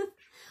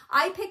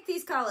 I picked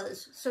these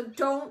colors, so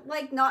don't,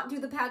 like, not do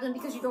the pattern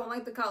because you don't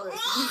like the colors.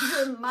 These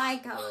are my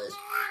colors.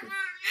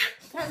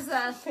 Because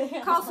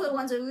call for the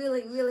ones are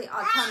really, really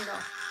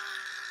autumnal.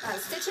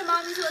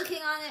 Stitch-A-Mom is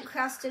working on it.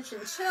 Craft Stitch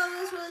and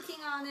Chill is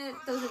working on it.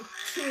 Those are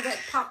 2 that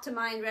popped to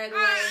mind right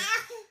away.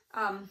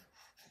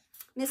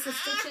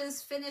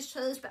 missusstitches finished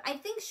hers, but I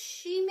think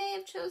she may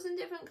have chosen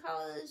different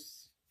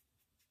colors.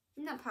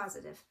 I'm not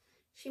positive.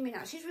 She may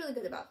not. She's really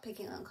good about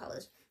picking her own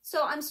colors.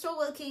 So I'm still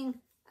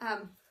working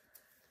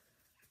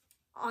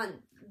on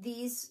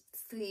these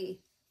 3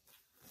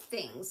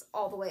 things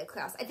all the way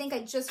across. I think I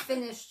just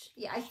finished,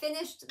 I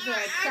finished the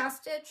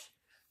Craft Stitch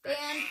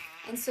band,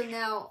 and so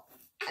now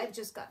I've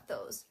just got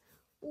those.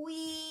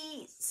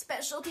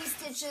 Specialty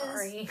stitches.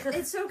 Sorry.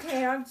 It's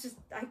okay. I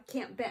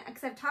can't bend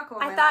because I have taco on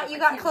my lap. I thought you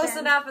got close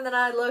enough, and then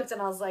I looked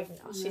and I was like,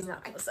 no, she's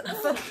not close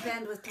enough. I can't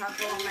bend with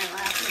taco on my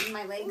lap and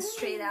my legs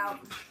straight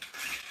out.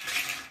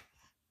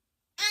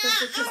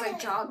 Just because I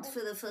jogged for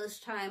the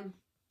first time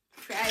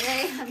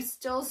Friday. I'm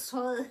still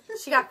sore.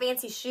 She got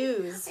fancy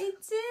shoes. I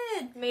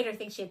did. Made her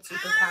think she had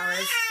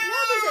superpowers. No,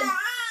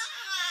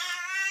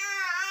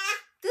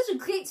 there's a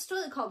great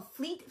store called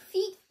Fleet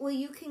Feet where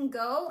you can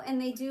go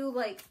and they do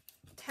like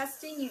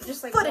testing. You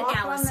just like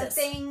walk on the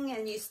thing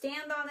and you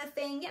stand on a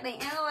thing. Yeah, they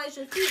analyze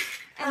your feet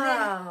and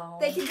then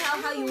they can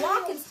tell how you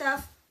walk and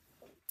stuff.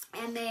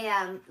 And they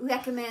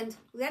recommend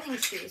running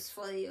shoes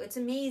for you. It's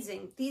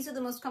amazing. These are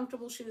the most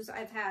comfortable shoes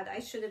I've had. I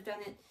should have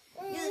done it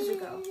years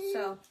ago.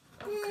 So,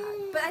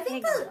 but I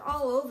think they're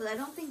all over. I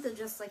don't think they're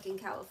just like in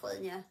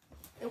California.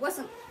 It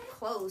wasn't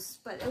close,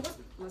 but it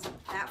wasn't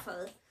that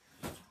far.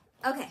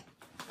 Okay,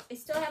 I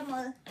still have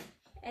more.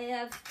 I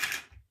have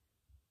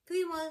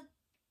 3 more.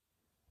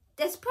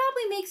 This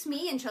probably makes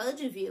me in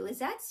charge of you. Is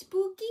that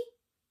spooky?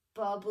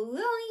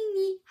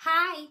 Bubbalini.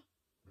 Hi.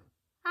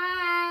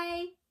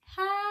 Hi.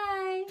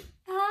 Hi.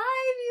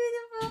 Hi,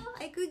 beautiful.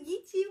 I could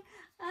get you.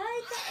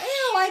 I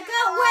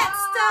got wet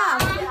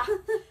stuff. Yeah.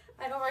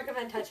 I don't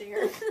recommend touching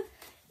her.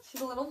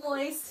 She's a little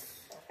moist.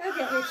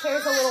 Okay, your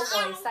chair's a little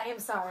moist. I am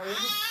sorry.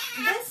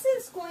 This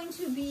is going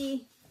to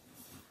be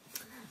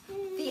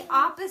the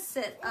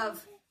opposite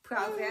of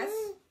progress.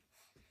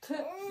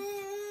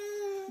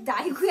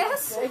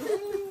 Digress?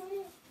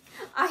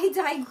 I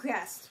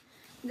digressed.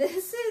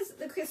 This is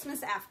the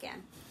Christmas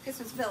Afghan.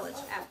 Christmas Village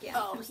Afghan.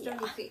 Oh, yeah.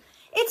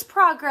 It's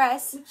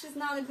progress. Which is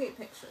not a great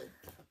picture.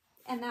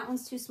 And that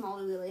one's too small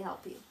to really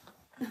help you.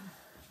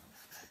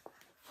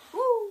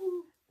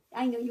 Woo!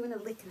 I know you want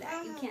to lick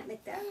that. You can't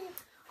lick that.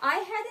 I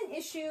had an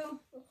issue.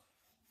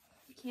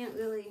 You can't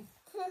really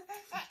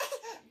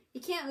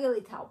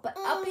tell. But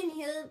up in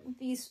here,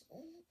 these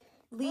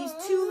leaves,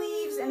 2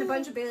 leaves and a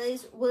bunch of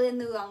berries were in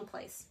the wrong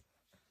place.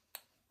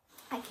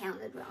 I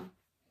counted wrong.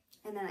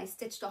 And then I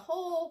stitched a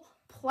whole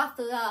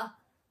plethora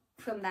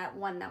from that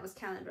one that was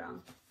counted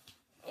wrong.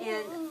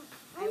 And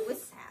I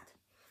was sad.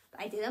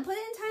 But I didn't put it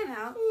in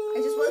timeout.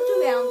 I just worked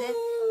around it.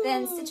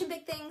 Then Stitching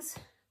Big Things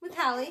with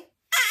Hallie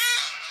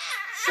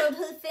showed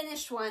her the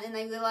finished one, and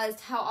I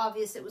realized how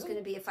obvious it was going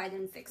to be if I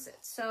didn't fix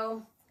it.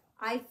 So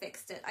I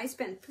fixed it. I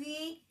spent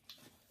 3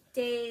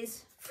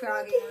 days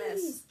frogging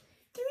this.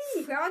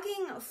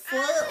 Frogging 4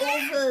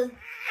 over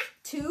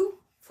 2?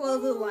 4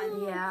 over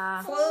 1.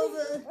 Yeah. 4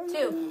 over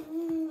 2.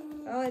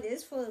 Oh, it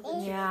is 4 over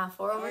 2. Yeah,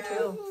 4 over 2.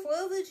 4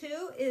 over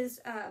 2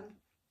 is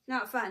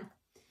not fun.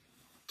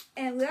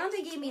 And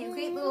Rhonda gave me a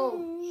great little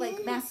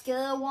like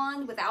mascara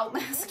wand without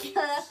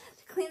mascara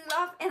to clean it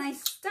off, and I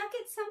stuck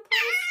it someplace.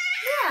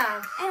 Yeah.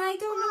 And I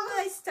don't know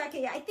where I stuck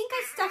it. I think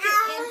I stuck it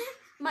in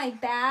my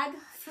bag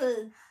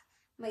for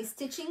my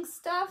stitching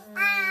stuff,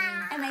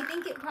 and I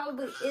think it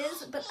probably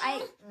is, but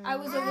I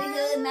was over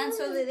here and that's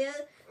over there,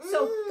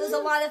 so there's a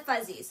lot of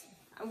fuzzies.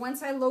 And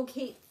once I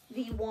locate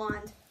the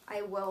wand,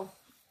 I will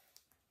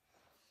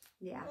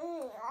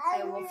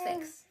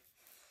fix.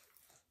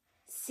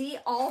 See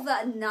all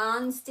the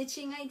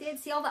non-stitching I did?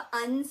 See all the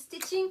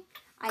unstitching?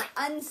 I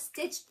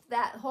unstitched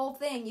that whole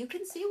thing. You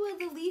can see where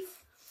the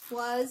leaf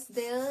was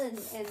there and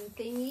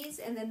thingies,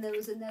 and then there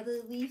was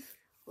another leaf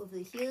over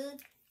here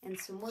and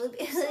some more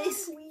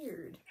berries. So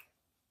weird.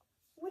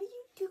 What are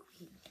you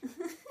doing?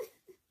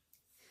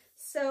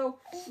 So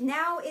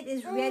now it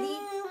is ready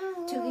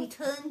to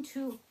return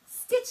to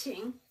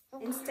stitching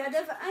instead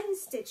of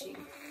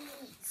unstitching.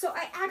 So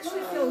I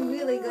actually feel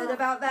really good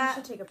about that.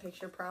 You should take a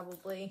picture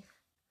probably.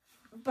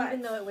 But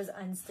even though it was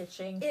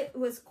unstitching. It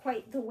was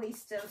quite the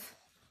waste of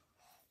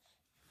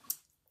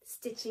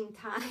stitching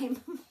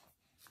time.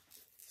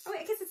 Oh,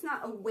 I guess it's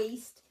not a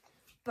waste,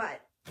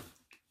 but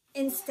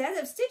instead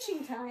of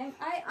stitching time,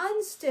 I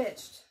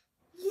unstitched.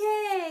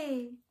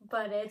 Yay!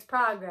 But it's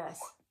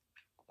progress.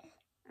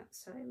 Oh,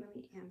 sorry, let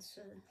me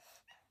answer.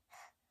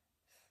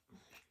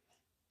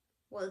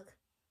 Work.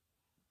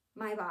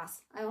 My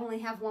boss. I only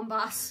have one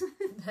boss.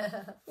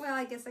 Well,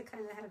 I guess I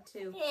kind of have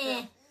two.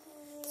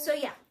 So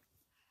yeah.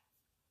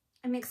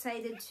 I'm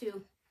excited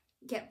to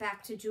get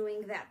back to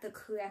doing that the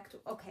correct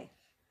way. Okay.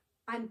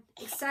 I'm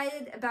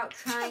excited about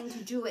trying to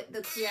do it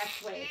the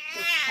correct way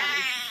this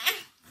time.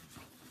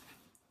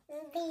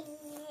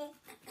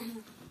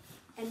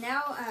 And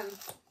now,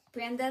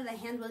 Brenda, the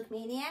handwork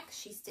maniac,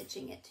 she's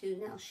stitching it too.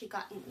 Now she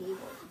got enabled.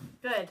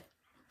 Good.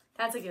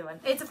 That's a good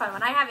one. It's a fun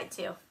one. I have it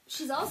too.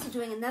 She's also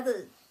doing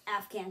another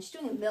Afghan. She's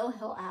doing a Mill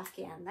Hill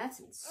Afghan. That's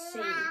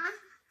insane.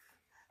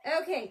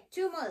 Okay,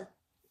 two more.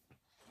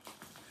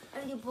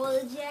 Are you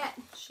bored yet?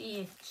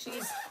 She's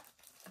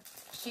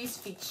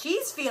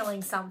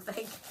feeling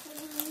something.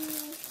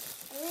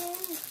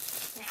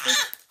 This is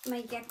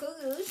my Gecko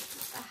Rouge,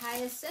 a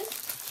hyacinth.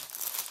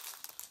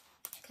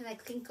 Can I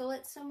crinkle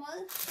it some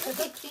more? Look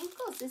at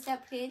crinkles. Is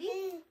that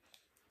pretty?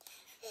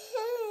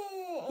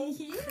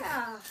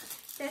 Yeah.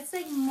 That's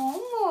like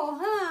Momo,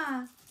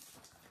 huh?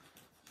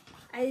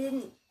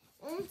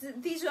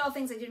 These are all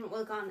things I didn't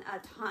work on a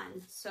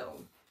ton,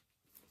 so,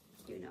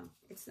 you know,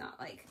 it's not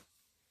like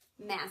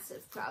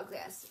massive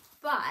progress.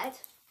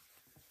 But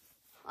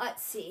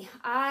let's see,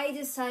 I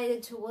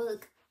decided to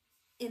work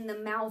in the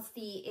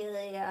mouthy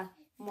area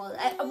more.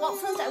 Well,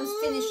 first I was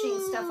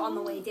finishing stuff on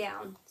the way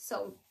down,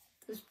 so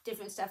there's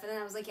different stuff, and then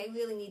I was like, I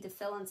really need to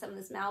fill in some of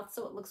this mouth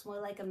so it looks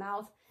more like a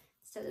mouth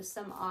instead of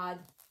some odd,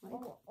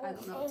 like, I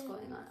don't know what's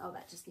going on. Oh,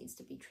 that just needs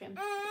to be trimmed.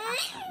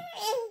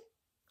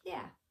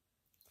 Yeah.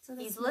 So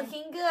he's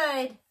looking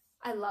good.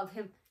 I love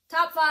him.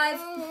 Top 5.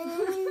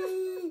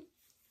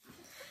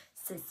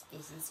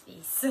 Suspicious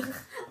face. I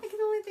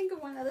can only think of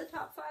one other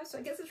top 5, so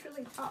I guess it's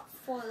really top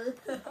 4.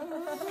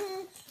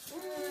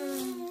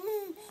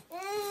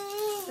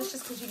 That's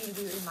just because you need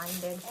to be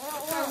reminded.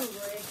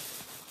 Probably.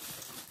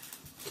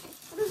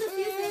 There's a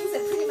few things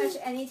that pretty much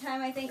any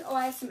time I think, oh,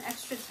 I have some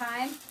extra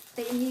time,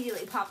 they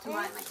immediately pop to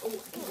mind. Like, oh, I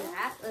can do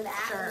that, or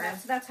that, sure. Or that.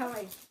 So that's how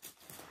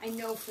I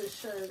know for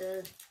sure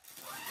to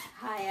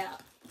high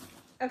up.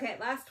 Okay,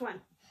 last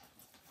one.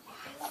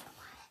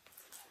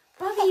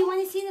 Bubby, you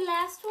want to see the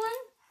last one?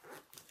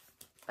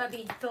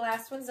 Bubby, the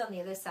last one's on the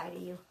other side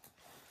of you.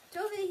 It's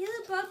over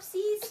here,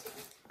 Bubsies.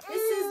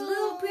 This is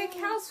Little Brick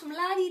House from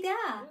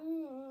La-Di-Da.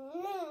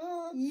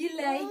 You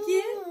like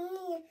it?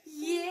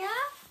 Yeah?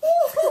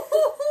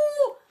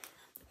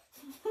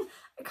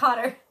 I caught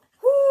her.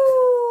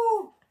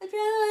 Woo!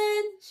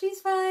 Adrenaline. She's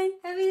fine.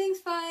 Everything's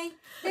fine.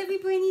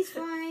 Everybody's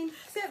fine.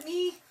 Except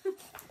me.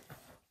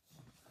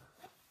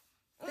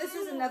 This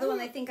is another one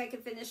I think I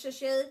could finish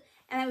this year.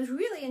 And I was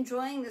really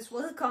enjoying this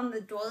work on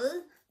the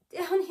door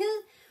down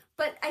here.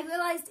 But I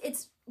realized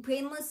it's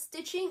brainless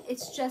stitching.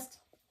 It's just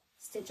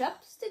stitch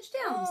up, stitch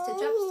down,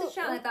 stitch up, stitch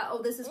down. I thought,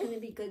 oh, this is going to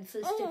be good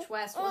for Stitch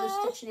West or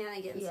Stitch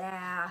Shenanigans.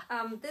 Yeah.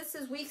 This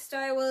is Week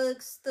Star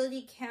Works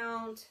 30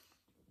 count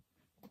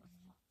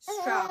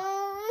straw.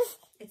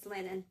 It's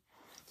linen.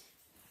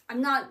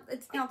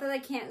 It's not that I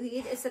can't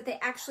read. It's that they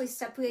actually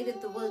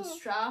separated the word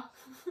straw.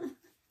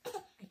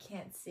 I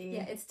can't see.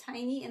 Yeah, it's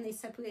tiny and they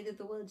separated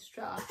the word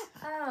straw.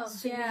 Oh,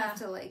 so yeah. You have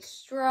to like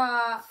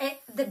straw.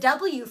 The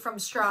W from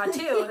straw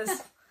too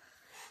is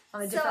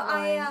on a different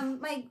line.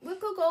 My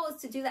goal is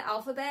to do the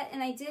alphabet,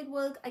 and I did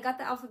work. I got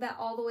the alphabet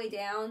all the way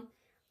down,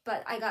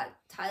 but I got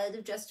tired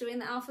of just doing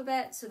the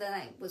alphabet, so then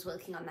I was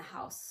working on the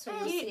house. So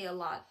you'll see a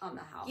lot on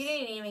the house. You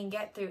didn't even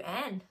get through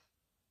N.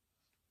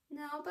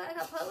 No, but I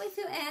got partway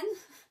through N.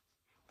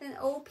 Then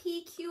O,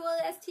 P, Q, R,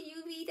 S, T,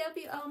 U, V,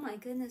 W. Oh my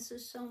goodness,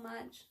 there's so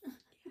much.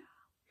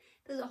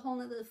 There's a whole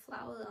nother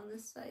flower on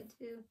this side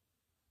too.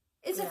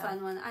 It's a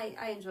fun one.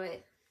 I enjoy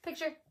it.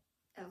 Picture.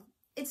 Oh,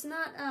 it's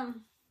not. I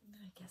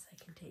guess I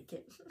can take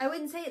it. I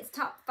wouldn't say it's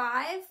top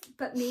 5,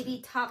 but maybe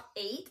top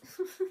 8.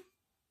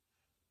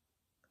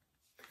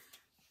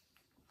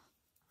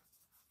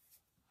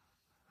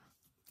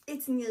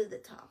 It's near the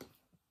top.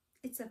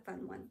 It's a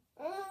fun one.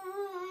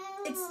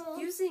 It's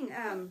using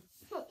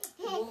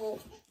wool.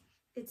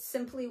 It's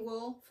Simply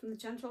Wool from the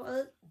Gentle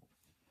Earth.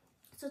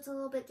 So it's a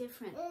little bit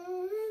different.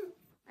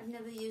 I've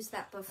never used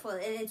that before.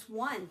 And it's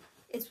one.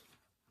 It's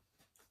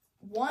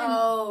 1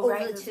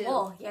 over 2.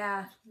 Wool.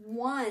 Yeah.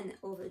 1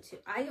 over 2.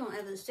 I don't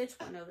ever stitch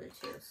 1 over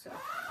 2, so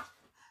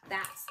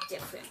that's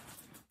different.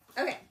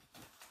 Okay.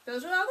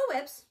 Those are all the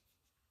whips.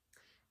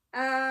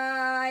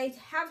 I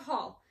have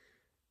haul.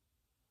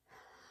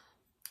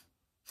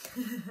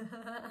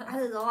 I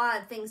have a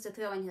lot of things to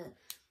throw in here.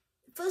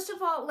 First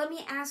of all, let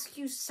me ask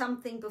you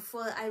something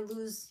before I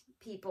lose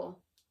people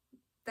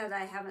that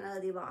I haven't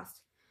already lost.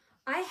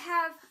 I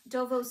have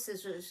Dovo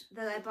scissors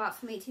that I bought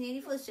from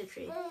 1884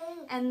 Stichery,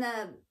 and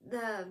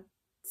the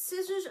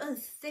scissors are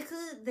thicker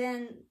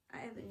than, I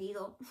have a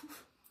needle,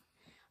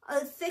 are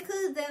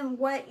thicker than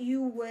what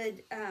you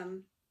would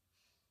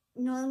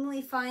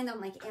normally find on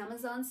like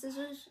Amazon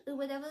scissors or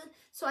whatever.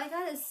 So I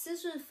got a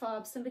scissor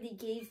fob somebody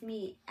gave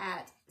me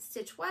at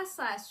Stitch West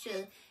last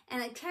year,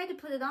 and I tried to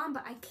put it on,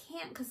 but I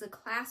can't because the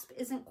clasp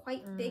isn't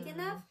quite big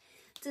enough.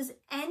 Does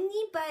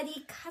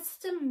anybody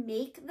custom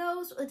make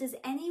those, or does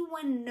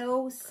anyone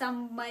know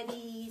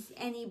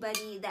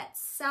anybody that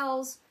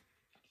sells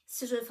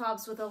scissor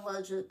fobs with a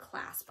larger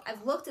clasp?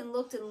 I've looked and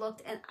looked and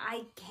looked, and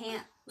I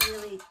can't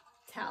really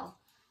tell.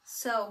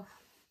 So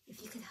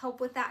if you could help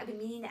with that, I've been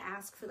meaning to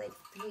ask for like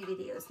 3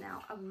 videos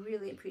now. I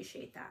really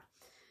appreciate that.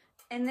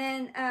 And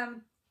then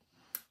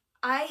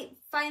I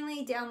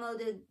finally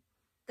downloaded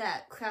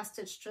that Craft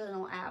Stitch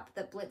Journal app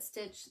that Blitz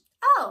Stitch,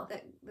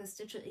 that the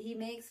stitcher he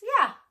makes.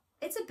 Yeah.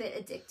 It's a bit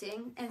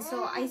addicting, and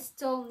so I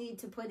still need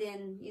to put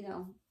in,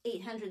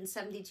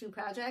 872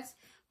 projects,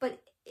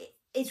 but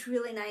it's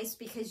really nice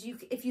because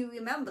if you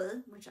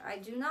remember, which I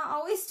do not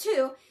always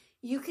do,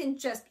 you can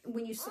just,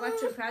 when you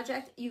select your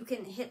project, you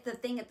can hit the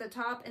thing at the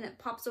top and it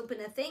pops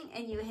open a thing,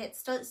 and you hit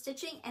start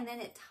stitching, and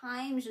then it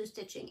times your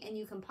stitching, and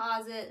you can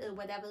pause it or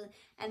whatever,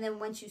 and then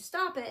once you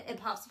stop it,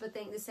 it pops up a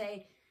thing to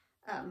say,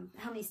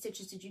 how many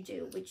stitches did you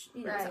do, which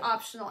is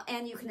optional,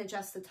 and you can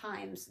adjust the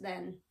times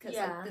then, because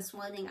like this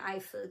morning I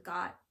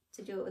forgot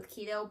to do it with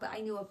keto, but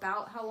I knew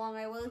about how long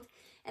I worked.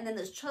 And then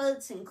there's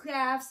charts and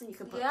graphs, and you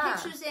can put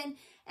pictures in,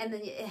 and then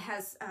it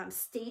has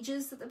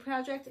stages that the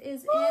project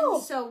is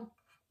in, so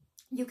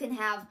you can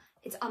have,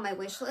 it's on my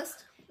wish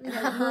list, and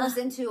then it moves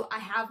into, I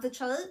have the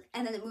chart,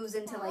 and then it moves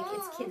into like,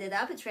 it's kitted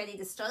up, it's ready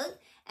to start,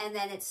 and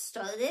then it's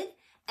started,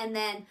 and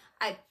then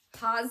I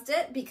paused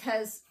it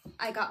because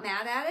I got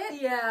mad at it.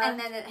 Yeah. And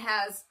then it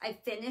has, I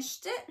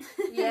finished it.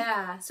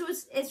 Yeah. So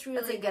it's really,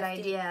 that's a good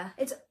idea.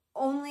 It's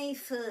only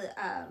for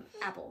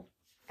Apple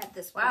at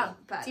this point. Wow.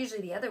 But it's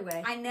usually the other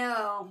way. I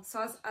know. So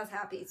I was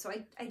happy. So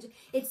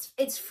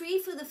it's free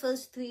for the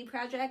first 3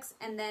 projects,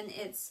 and then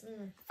it's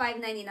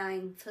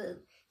 $5.99 for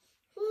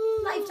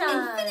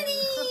lifetime.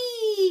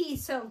 Infinity.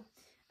 So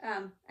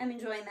I'm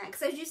enjoying that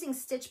because I was using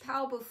Stitch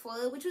Pal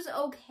before, which was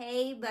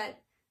okay, but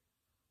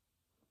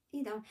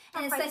and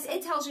it's nice.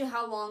 It tells you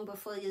how long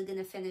before you're going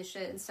to finish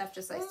it and stuff,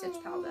 just like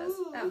Stitch Pal does.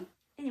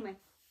 Anyway.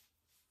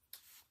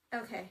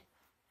 Okay.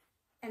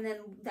 And then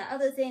the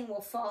other thing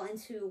will fall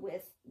into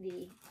with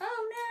the,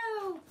 oh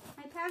no,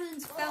 my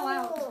patterns fell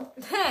out.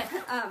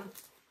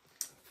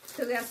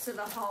 The rest of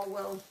the haul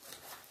will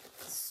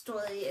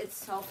story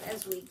itself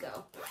as we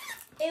go.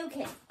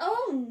 Okay.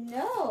 Oh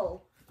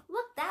no.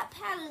 Look, that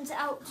pattern's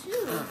out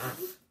too.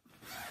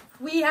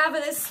 We have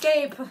an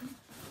escape.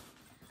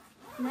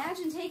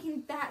 Imagine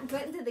taking that,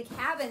 getting to the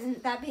cabin,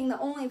 that being the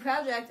only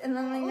project, and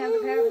then I have the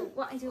pattern.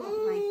 Well, I do have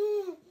my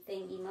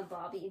thingy, my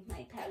bobby,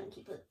 my pattern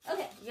keeper.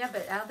 Okay. Yeah,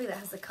 but I don't think that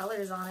has the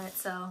colors on it,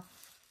 so.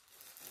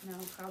 No,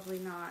 probably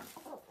not.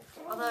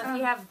 Although if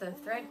you have the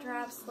thread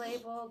drops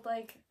labeled,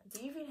 like,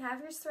 do you even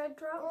have your thread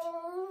dropped?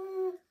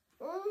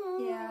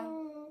 Yeah.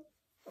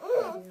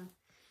 I do.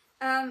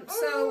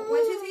 So 1,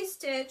 2, 3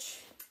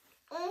 stitch.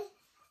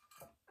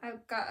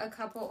 I've got a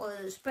couple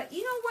orders, but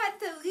you know what?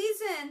 The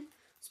reason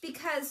is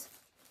because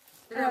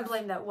you're gonna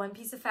blame that one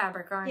piece of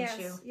fabric, aren't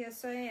you?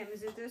 Yes, I am.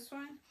 Is it this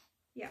one?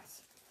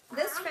 Yes.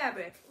 This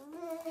fabric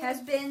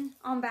has been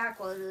on back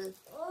order,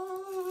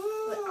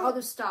 but out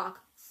of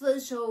stock for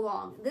so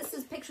long. This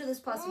is picture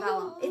this plus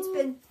vellum. It's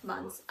been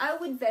months. I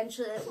would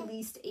venture at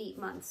least 8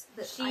 months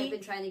that I've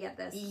been trying to get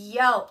this.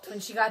 Yelped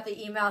when she got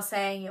the email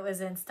saying it was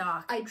in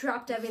stock. I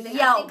dropped everything.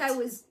 Yelped. I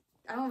think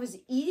I don't know if I was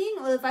eating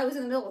or if I was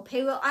in the middle of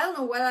payroll. I don't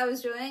know what I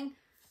was doing.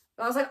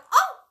 But I was like,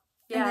 oh!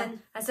 Yeah. And then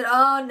I said,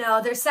 oh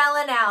no, they're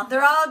selling out.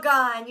 They're all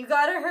gone. You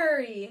gotta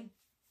hurry.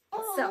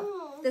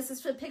 So, this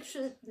is for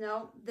picture,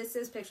 no, this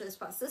is picture this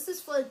plus. This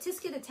is for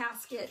Tisket a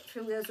Tasket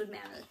from Rosewood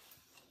Manor.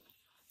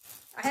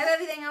 I have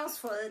everything else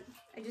for it.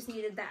 I just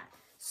needed that.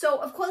 So,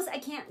 of course, I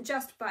can't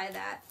just buy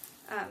that.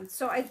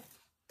 So I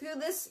threw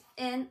this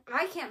in.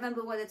 I can't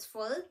remember what it's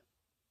for.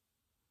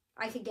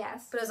 I could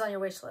guess. But it was on your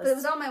wish list. But it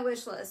was on my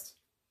wish list.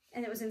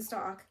 And it was in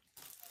stock.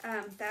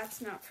 That's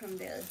not from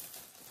there.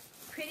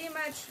 Pretty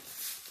much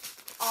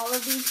all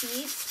of these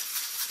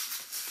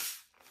beads.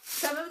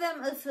 Some of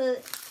them are for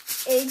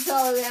eggs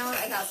all around.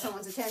 I got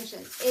someone's attention.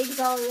 Eggs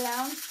all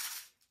around.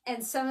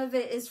 And some of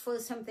it is for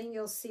something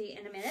you'll see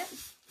in a minute.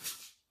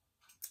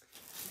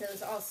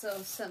 there's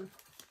also some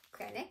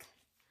Kreinik.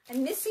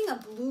 I'm missing a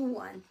blue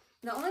one.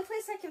 The only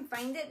place I can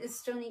find it is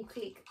Stony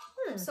Creek.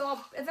 So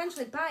I'll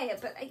eventually buy it,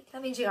 but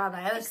that means you got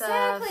my other stuff.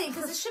 Exactly,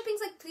 because the shipping's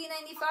like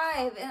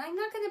 $3.95, and I'm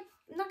not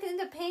gonna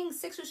end up paying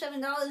 $6 or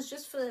 $7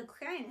 just for the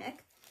Kreinik.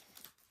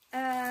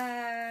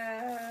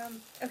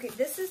 Okay,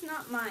 this is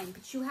not mine,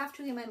 but you have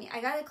to remind me. I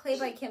got a clay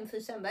by Kim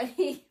for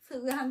somebody, for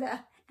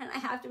Rhonda, and I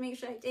have to make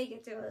sure I take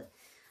it to her.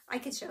 I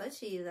could show it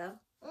to you though.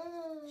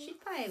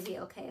 She'd probably be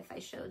okay if I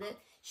showed it.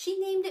 She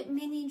named it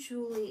Mini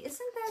Julie.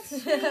 Isn't that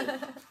sweet?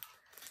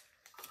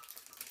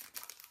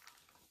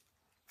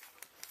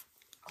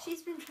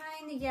 She's been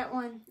trying to get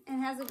one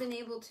and hasn't been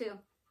able to.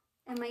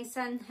 And my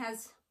son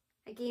has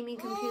a gaming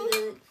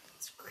computer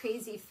that's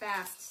crazy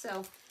fast,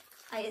 so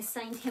I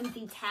assigned him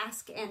the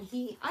task, and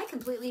I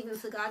completely even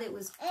forgot it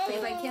was Play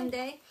by Kim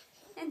Day,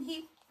 and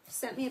he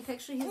sent me a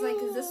picture. He's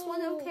like, is this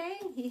one okay?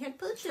 He had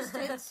purchased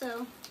it,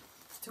 so...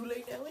 It's too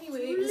late now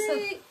anyway. Too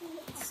late.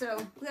 So,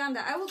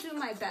 Rhonda, I will do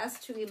my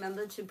best to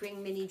remember to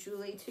bring Mini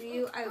Julie to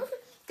you. I'm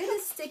going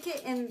to stick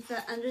it in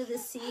the Under the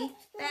Sea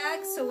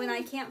bag, so when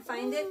I can't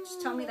find it,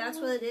 just tell me that's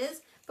what it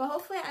is. But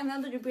hopefully I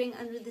remember to bring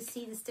Under the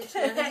Sea to stitch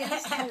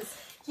Shenanigans.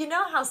 You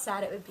know how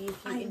sad it would be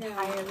if you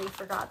entirely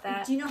forgot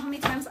that. Do you know how many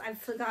times I've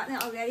forgotten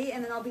it already?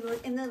 And then I'll be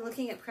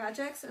looking at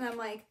projects, and I'm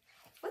like,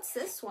 what's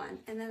this one?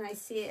 And then I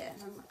see it,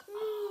 and I'm like,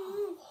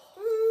 oh,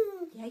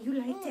 yeah, you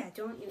like that,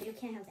 don't you? You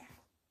can't have that.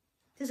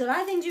 There's a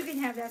lot of things you can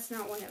have. That's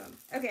not one of them.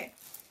 Okay.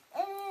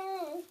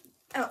 Oh,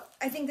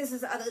 I think this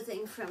is the other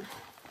thing from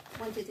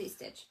 1, 2, 3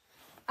 Stitch.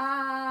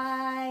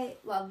 I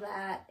love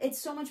that. It's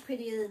so much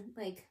prettier,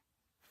 like,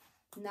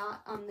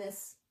 not on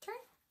this turn.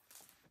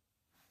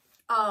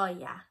 Oh,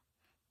 yeah.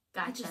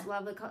 Gotcha. I just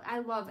love the color. I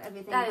love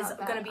everything that about is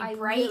going to be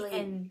bright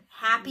and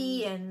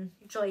happy and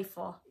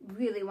joyful.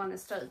 Really want to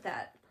start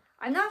that.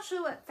 I'm not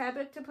sure what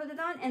fabric to put it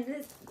on,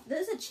 and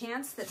there's a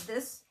chance that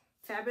this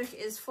fabric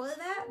is for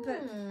that,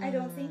 but I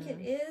don't think it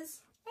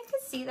is. I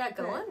could see that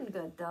going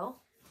good, though.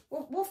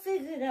 We'll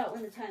figure it out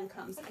when the time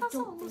comes. I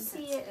don't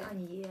see it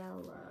on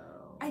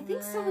yellow. I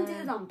think someone did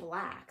it on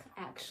black,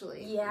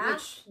 actually. Yeah,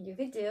 which you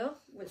could do.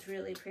 Was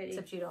really pretty.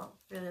 Except you don't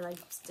really like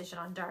stitching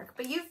on dark.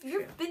 But you've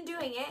been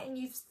doing it, and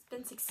you've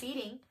been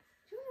succeeding.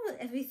 I don't know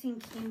where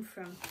everything came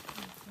from.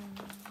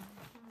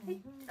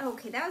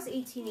 Okay, that was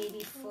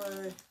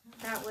 1884.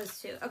 That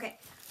was too. Okay.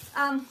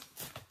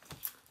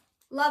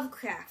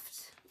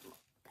 Lovecraft.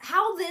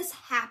 How this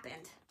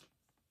happened.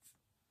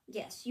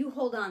 Yes, you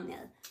hold on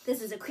there.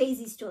 This is a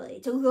crazy story.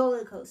 It's a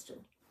roller coaster.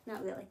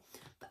 Not really.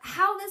 But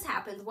how this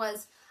happened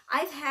was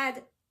I've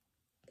had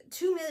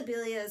 2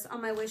 Mirabilias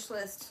on my wish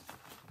list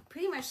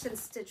pretty much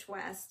since Stitch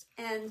West,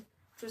 and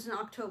it was in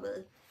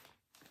October.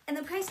 And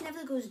the price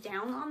never goes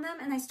down on them.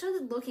 And I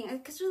started looking,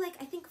 because they're like,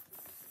 I think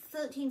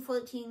 13,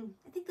 14,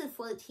 I think they're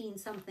 14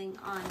 something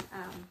on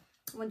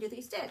 1, 2,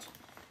 3 Stitch.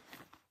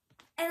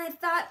 And I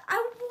thought,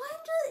 I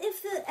wonder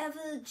if they're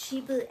ever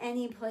cheaper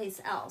anyplace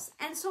else.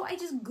 And so I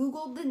just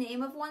Googled the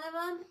name of one of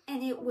them,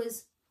 and it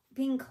was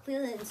being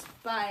clearanced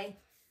by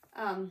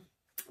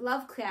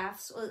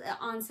Lovecrafts or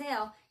on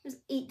sale. It was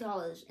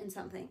 $8 and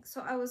something.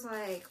 So I was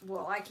like,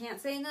 well, I can't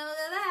say no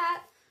to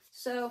that.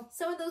 So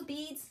some of those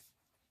beads,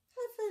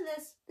 for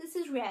this. This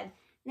is red.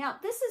 Now,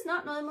 this is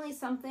not normally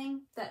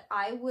something that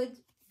I would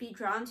be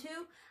drawn to.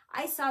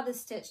 I saw this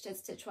stitched at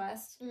Stitch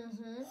West.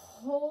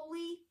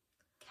 Holy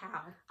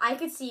cow. I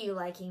could see you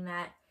liking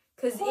that.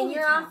 Because in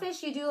your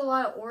office, you do a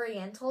lot of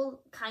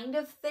oriental kind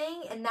of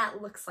thing, and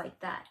that looks like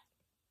that.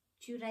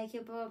 Do you like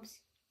your bobs?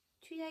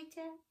 Do you like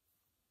that?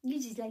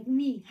 You just like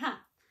me, huh?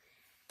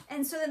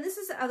 And so then this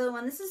is the other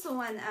one. This is the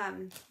one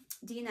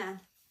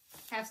Dina,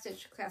 Half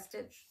Stitch, Class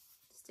Stitch,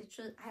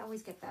 Stitcher. I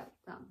always get that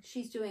wrong.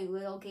 She's doing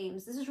Real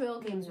Games. This is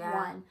Real Games 1.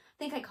 I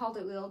think I called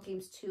it Real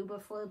Games 2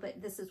 before,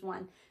 but this is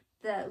 1.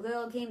 The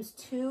Real Games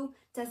 2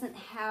 doesn't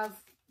have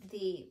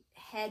the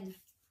head,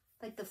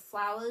 like the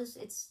flowers.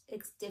 It's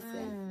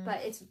different,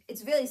 but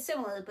it's very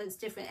similar, but it's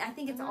different. I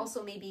think it's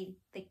also maybe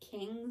the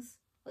kings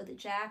or the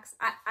jacks.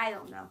 I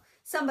don't know.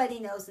 Somebody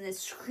knows and is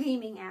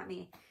screaming at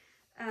me.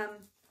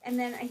 And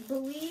then I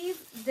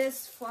believe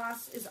this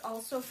floss is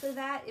also for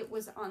that. It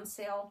was on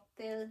sale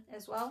there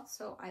as well,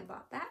 so I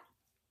bought that.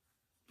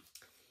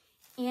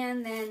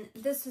 And then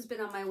this has been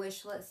on my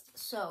wish list,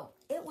 so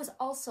it was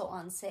also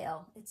on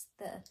sale. It's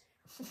the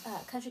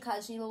Country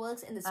Cottage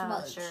Needleworks and the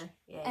smudge. Sure.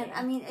 Yeah, and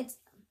I mean,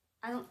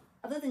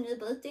 other than your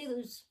birthday,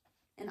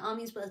 and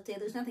Ami's birthday,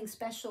 there's nothing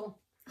special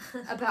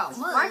about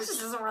March. March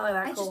just isn't really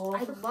that cool.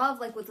 I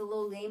love, like, with the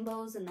little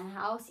rainbows in the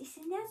house.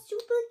 Isn't that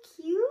super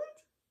cute?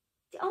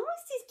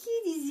 Almost as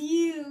cute as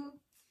you.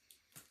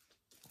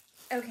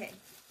 Okay.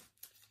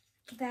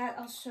 That,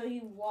 I'll show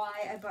you why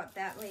I bought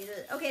that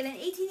later. Okay, then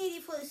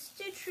 1884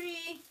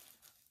 Stichery.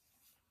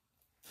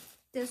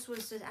 This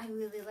was just, I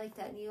really like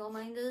that needle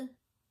minder.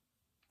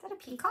 Is that a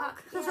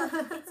peacock? Yeah,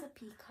 it's a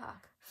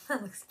peacock.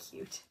 That looks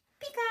cute.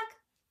 Peacock.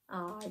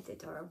 Oh, it's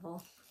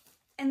adorable.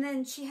 And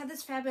then she had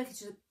this fabric. It's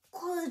just a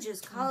gorgeous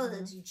color.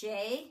 It's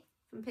J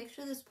from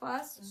Picture This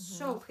Plus.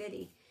 So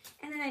pretty.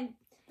 And then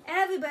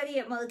everybody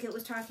at Market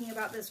was talking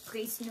about this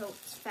Grace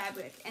Notes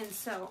fabric, and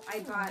so I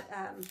bought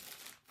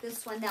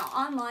this one. Now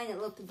online it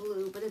looked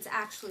blue, but it's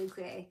actually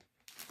gray.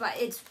 But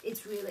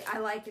it's really, I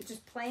like it.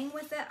 Just playing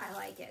with it, I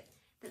like it.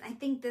 Then I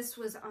think this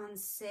was on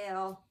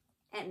sale,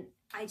 and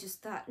I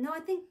just thought, no, I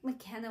think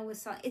McKenna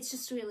was selling. It's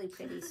just really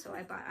pretty, so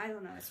I bought. I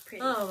don't know, it's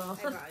pretty. Oh well.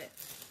 I bought it.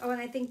 Oh,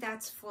 and I think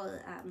that's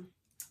for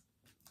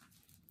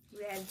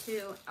red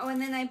too. Oh,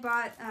 and then I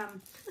bought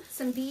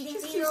some beading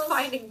needles. She's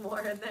finding more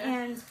in there.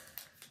 And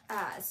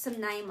some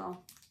Nymo,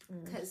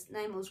 because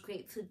Nymo's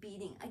great for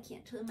beading. I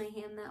can't turn my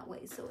hand that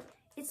way, so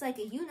it's like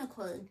a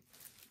unicorn.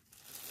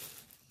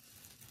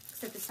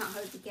 Except it's not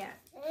hard to get.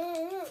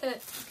 Okay,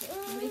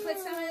 let me put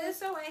some of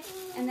this away,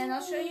 and then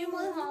I'll show you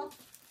more haul.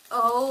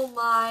 Oh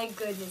my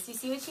goodness. You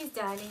see what she's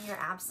done in your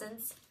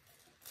absence?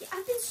 Yeah,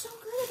 I've been so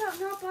good about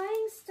not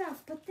buying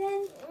stuff, but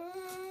then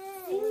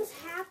things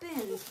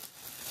happen.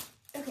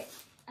 Okay,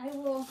 I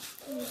will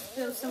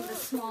throw some of the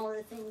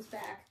smaller things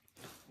back,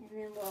 and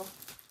then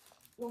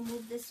we'll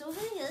move this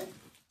over here.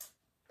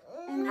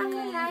 And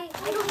then, I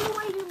don't know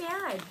why you're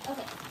mad.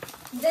 Okay,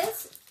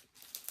 this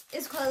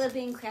is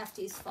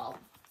KarlaBeingCrafty's fault.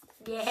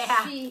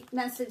 Yeah. She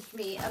messaged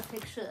me a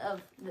picture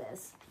of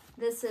this.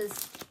 This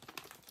is,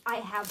 I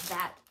have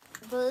that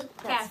bird.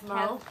 That's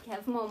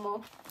Kev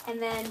Momo.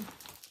 And then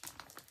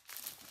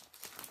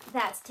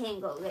that's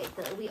Tango right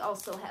there. We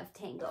also have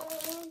Tango.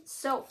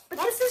 So, but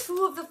this is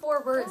 2 of the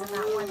 4 birds in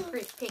that one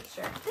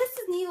picture. This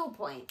is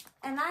needlepoint.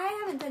 And I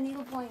haven't done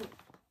needlepoint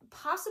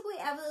possibly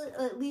ever,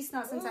 or at least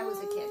not since I was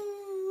a kid.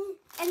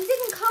 And it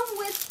didn't come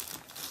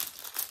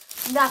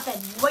with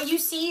nothing. What you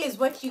see is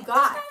what you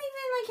got. It's not even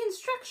like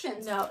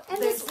instructions. No,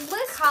 and there's this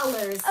list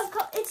colors.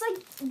 It's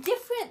like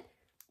different.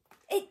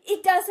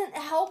 It doesn't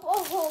help a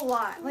whole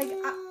lot. Like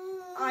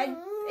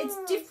it's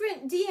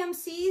different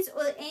DMCs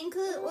or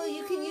anchor, or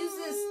you can use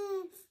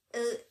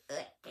this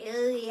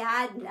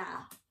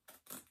Ariadna.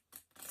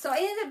 So I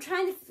ended up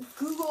trying to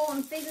Google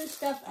and figure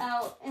stuff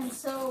out, and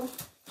so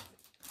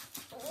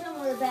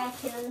somewhere back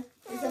here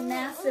is a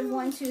massive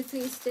 1, 2,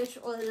 3 stitch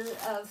order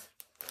of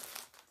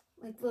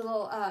like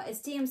little it's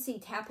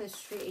DMC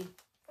tapestry,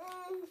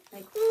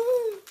 like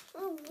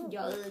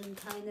yarn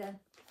kind of.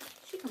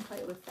 She can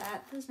play with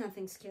that. There's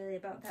nothing scary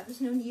about that.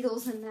 There's no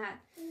needles in that.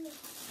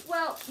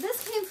 Well,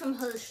 this came from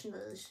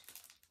Hirschner's,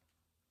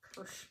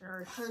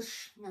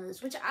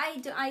 which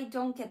I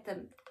don't get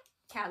the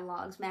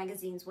catalogs,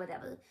 magazines,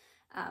 whatever.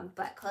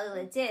 But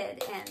Karla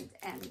did,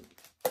 and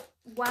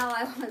while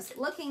I was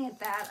looking at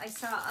that, I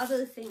saw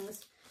other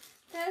things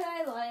that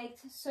I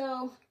liked.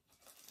 So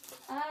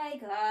I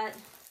got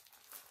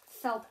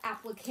felt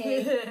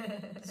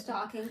applique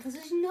stocking because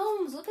there's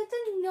gnomes. Look at the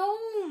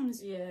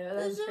gnomes. Yeah,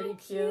 that's so pretty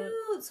cute.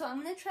 So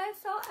I'm gonna try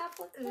felt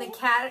applique. And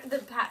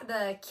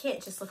the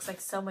kit just looks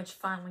like so much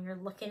fun when you're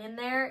looking in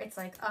there. It's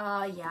like,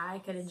 oh yeah, I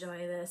could enjoy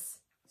this.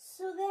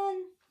 So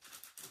then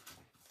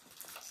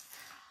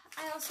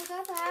I also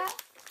got that.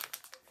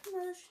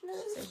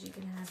 So you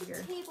can have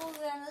your table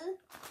runner.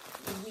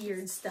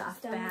 Weird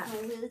stuff back.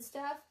 My weird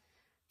stuff.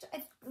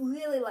 I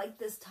really like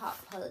this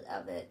top part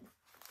of it.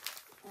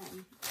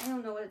 I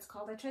don't know what it's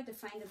called. I tried to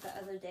find it the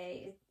other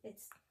day.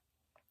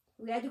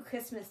 We gotta do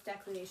Christmas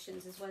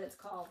decorations is what it's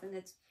called, and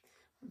it's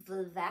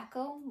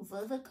Vervaco.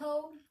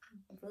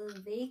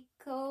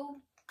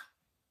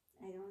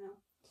 I don't know.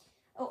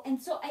 Oh, and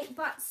so I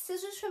bought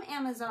scissors from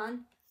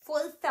Amazon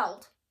for the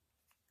felt.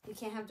 You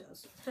can't have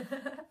those.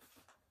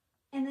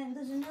 And then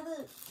there's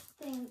another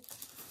thing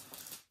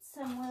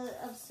somewhere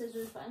of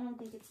scissors, but I don't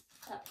think it's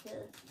up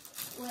here.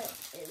 What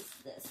is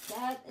this?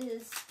 That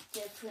is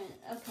different.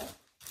 Okay.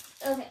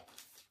 Okay.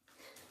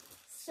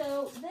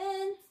 So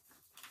then,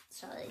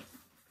 sorry.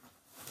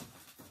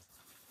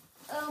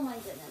 Oh my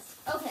goodness.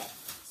 Okay.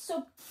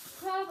 So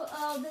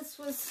this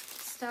was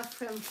stuff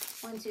from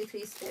 1, 2,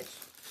 3 Stitch.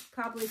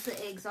 Probably for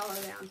eggs all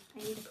around. I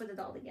need to put it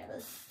all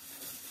together.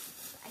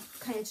 I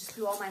kind of just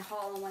threw all my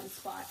haul in one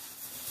spot.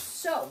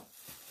 So,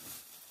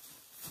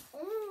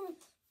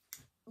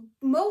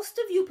 most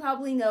of you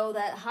probably know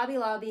that Hobby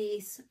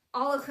Lobbies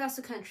all across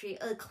the country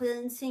are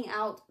clearancing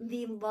out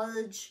the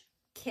large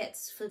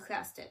kits for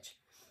cross stitch.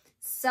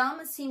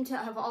 Some seem to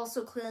have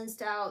also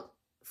clearanced out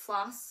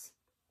floss,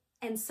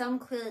 and some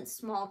clearanced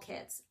small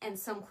kits, and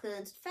some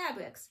clearanced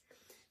fabrics.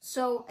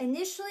 So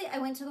initially I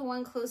went to the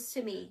one close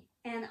to me,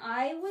 and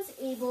I was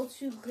able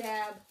to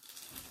grab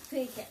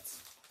 3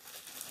 kits.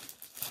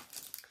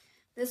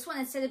 This one,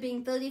 instead of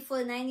being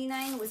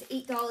 $34.99, was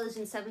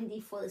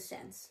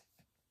 $8.74.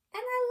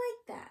 And I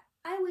like that.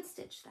 I would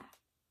stitch that.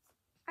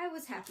 I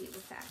was happy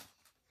with that.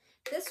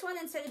 This one,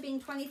 instead of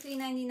being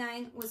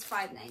 $23.99, was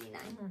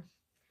 $5.99.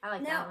 I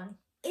like that one.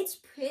 It's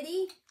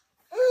pretty.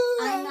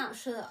 I'm not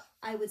sure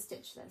I would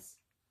stitch this.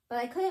 But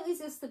I couldn't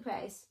resist the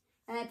price.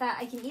 And I thought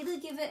I can either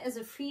give it as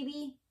a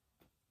freebie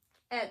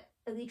at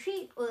a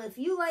retreat, or if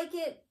you like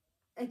it,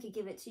 I could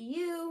give it to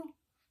you.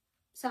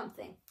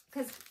 Something.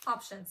 Because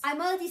options.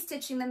 I'm already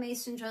stitching the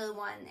mason jar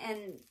one,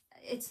 and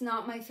it's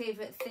not my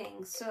favorite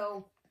thing.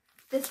 So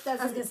this doesn't.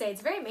 I was gonna say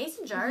it's very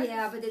mason jar.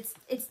 Yeah, but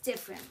it's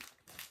different.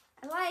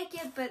 I like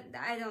it, but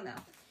I don't know.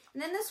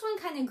 And then this one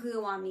kind of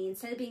grew on me.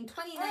 Instead of being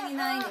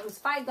 $20.99, it was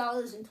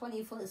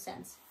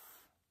 $5.24.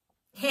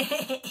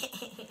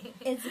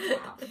 It's a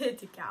cow.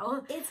 It's a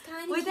cow. It's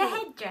kind of with cute. a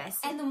headdress.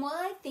 And the more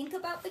I think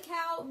about the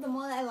cow, the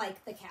more I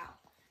like the cow.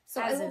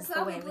 So As I will is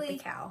the way with probably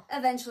the cow.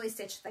 eventually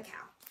stitch the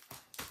cow.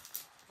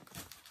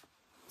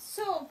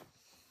 So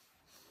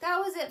that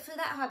was it for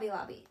that Hobby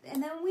Lobby.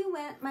 And then we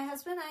went, my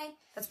husband and I.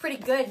 That's pretty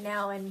good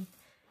now in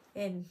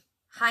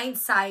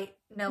hindsight,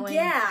 knowing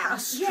how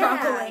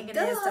struggling it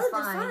is to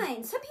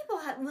find. Some people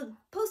were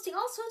posting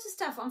all sorts of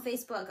stuff on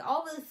Facebook,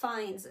 all the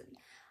finds.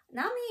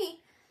 Not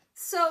me.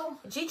 So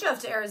she drove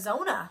to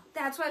Arizona.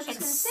 That's what I was just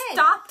going to say.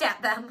 Stopped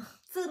at them.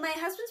 For my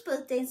husband's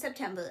birthday in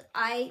September,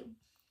 I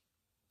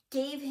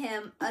gave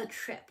him a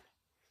trip.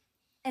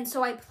 And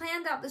so I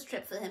planned out this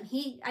trip for him.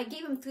 I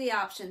gave him 3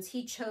 options.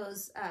 He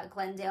chose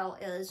Glendale,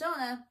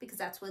 Arizona, because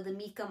that's where the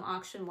Mecum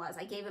auction was.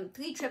 I gave him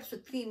 3 trips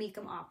with 3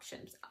 Mecum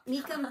auctions.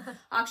 Mecum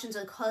auctions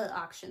are color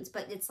auctions,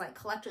 but it's like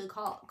collector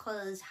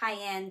colors,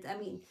 high-end. I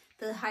mean,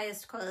 the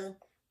highest color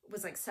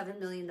was like $7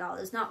 million.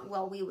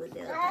 We were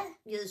there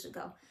years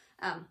ago.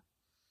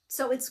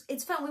 So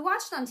it's fun. We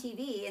watched it on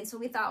TV, and so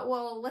we thought,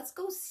 well, let's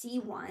go see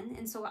one.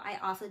 And so I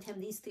offered him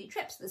these 3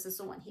 trips. This is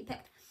the one he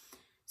picked.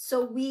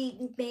 So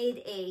we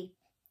made a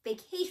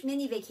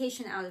mini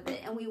vacation out of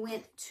it, and we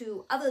went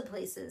to other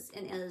places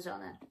in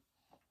Arizona.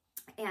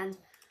 And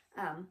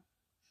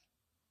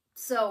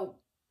so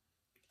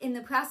in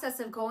the process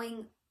of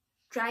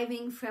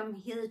driving from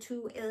here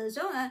to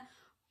Arizona,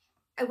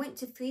 I went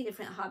to 3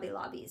 different Hobby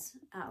Lobbies.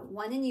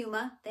 1 in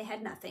Yuma, they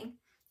had nothing.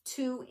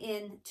 2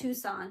 in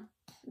Tucson,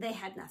 they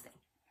had nothing.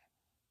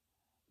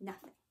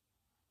 Nothing.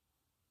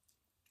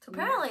 So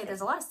apparently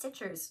there's a lot of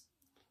stitchers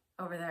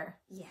over there.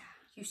 Yeah.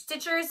 You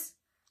stitchers,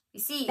 you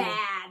see.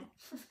 Bad.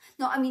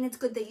 No, I mean, it's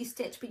good that you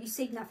stitch, but you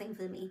saved nothing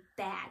for me.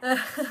 Bad.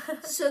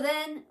 So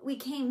then we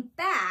came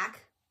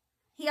back.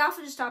 He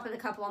offered to stop at a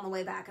couple on the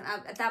way back, and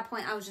at that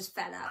point I was just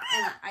fed up.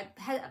 And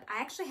I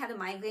actually had a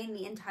migraine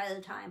the entire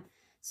time.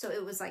 So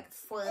it was like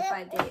 4 or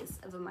 5 days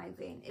of a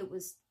migraine. It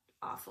was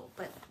awful,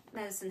 but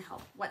medicine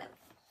helped, whatever.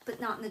 But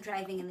not in the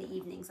driving in the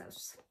evenings. I was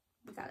just,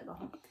 we gotta go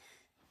home.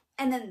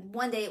 And then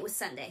one day it was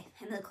Sunday,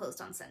 and they're closed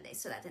on Sunday,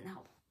 so that didn't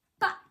help.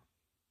 But,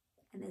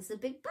 and there's a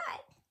big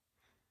but,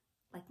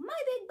 like my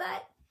big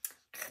but,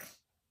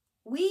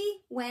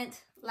 we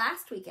went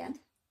last weekend,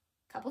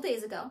 a couple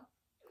days ago,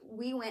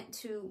 we went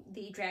to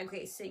the drag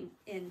racing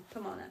in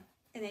Pomona,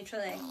 in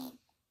HLA,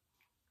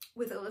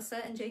 with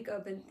Alyssa and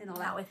Jacob and all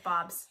that. Not with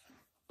Bob's.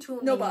 Too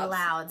No many Bob's.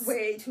 louds.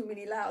 Way too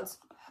many louds.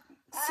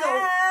 So,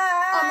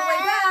 on the way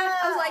back,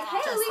 I was like,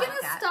 hey, are we going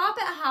to stop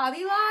at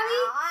Hobby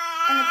Lobby?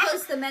 And of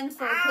course, the men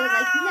folk were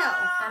like, no.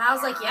 And I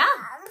was like, yeah,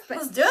 but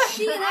let's do it.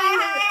 She and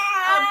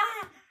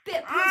I were a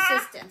bit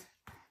persistent.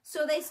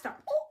 So they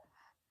stopped.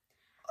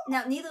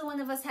 Now, neither one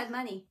of us had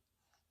money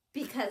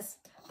because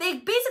they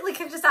basically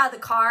kicked us out of the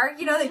car.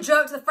 You know, they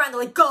drove to the front.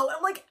 They're like, go. And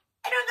I'm like,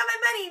 I don't got my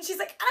money. And she's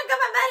like, I don't got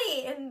my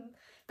money. And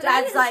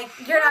Dad's like,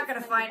 you're not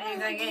going to find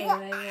anything.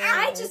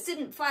 I just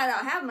didn't flat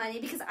out have money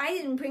because I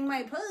didn't bring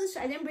my purse.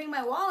 I didn't bring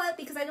my wallet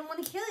because I didn't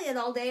want to carry it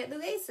all day at the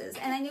races.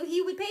 And I knew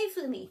he would pay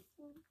for me.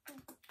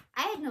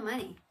 I had no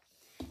money.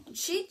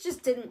 She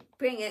just didn't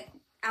bring it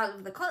out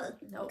of the car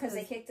because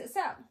they kicked us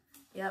out.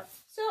 Yep.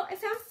 So I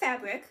found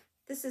fabric.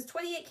 This is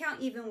 28 count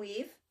even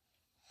weave.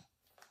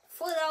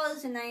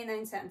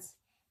 $4.99.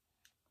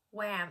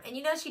 Wham. And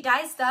you know she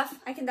dyes stuff.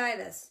 I can dye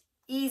this.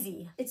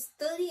 Easy. It's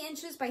 30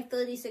 inches by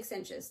 36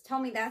 inches. Tell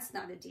me that's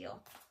not a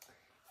deal.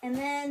 And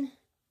then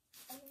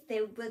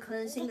they were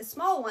cleansing the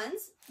small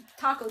ones.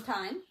 Taco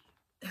time.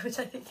 Which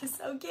I think is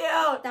so cute.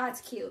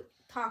 That's cute.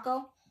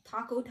 Taco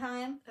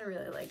time. I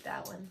really like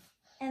that one.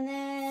 And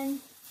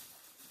then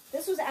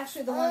this was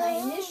actually the one I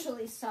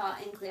initially saw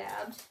and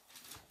grabbed.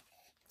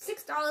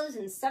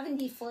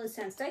 $6.74.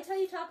 Did I tell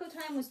you Taco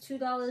Time was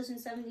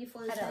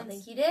 $2.74? I don't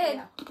think you did.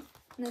 Yeah.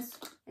 And this,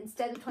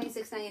 instead of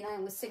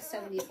 $26.99, was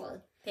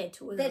 $6.74. They had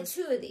 2 of those. They had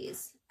 2 of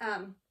these.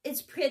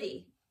 It's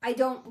pretty. I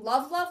don't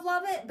love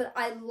it, but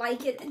I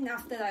like it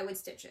enough that I would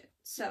stitch it.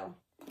 So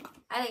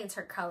I think it's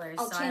her colors.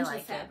 I'll change the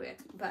fabric,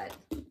 but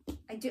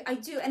I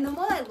do. And the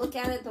more I look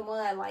at it, the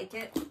more I like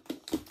it.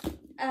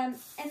 And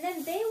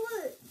then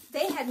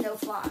they had no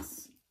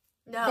floss.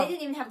 No. They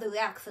didn't even have the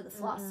rack for the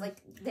floss.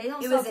 Like, they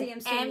don't sell DMC anymore. It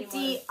was an empty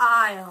anymore.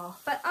 aisle.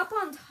 But up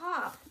on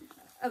top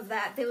of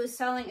that, they were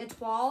selling a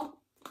toile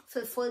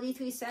for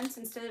 43 cents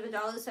instead of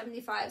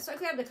 $1.75. So I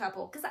grabbed a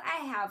couple because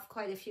I have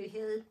quite a few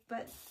here,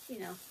 but you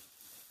know,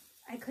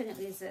 I couldn't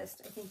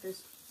resist. I think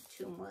there's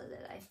 2 more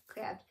that I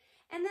grabbed.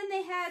 And then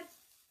they had,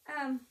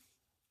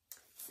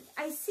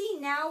 I see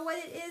now what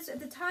it is. At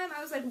the time,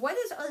 I was like, what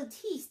is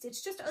Artiste?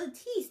 It's just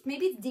Artiste.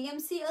 Maybe it's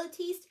DMC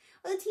Artiste.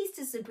 Artiste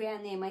is the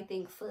brand name, I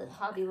think, for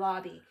Hobby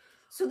Lobby.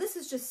 So this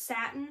is just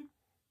satin,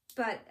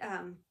 but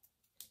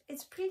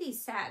it's pretty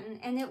satin,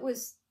 and it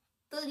was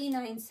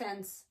 39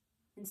 cents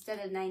instead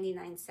of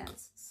 99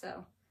 cents.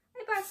 So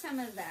I bought some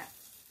of that.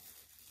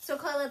 So,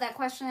 Karla, that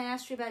question I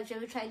asked you about, did you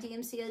ever try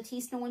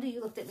DMCOT? No wonder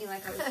you looked at me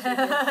like I was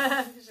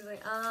stupid. She's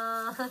like,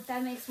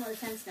 That makes more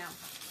sense now.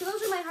 So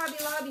those are my Hobby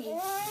Lobby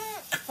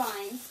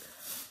finds.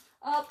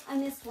 Oh, I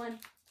missed one.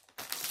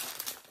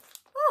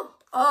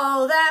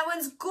 Oh, that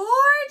one's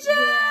gorgeous!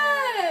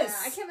 Yeah.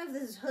 I can't remember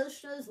if this is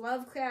Hirschner's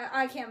Lovecraft.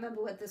 I can't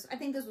remember what this... I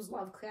think this was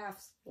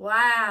Lovecraft's.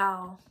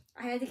 Wow.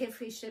 I had to get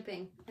free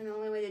shipping, and the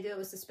only way to do it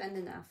was to spend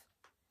enough.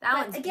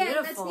 That one's again,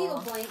 beautiful. Again,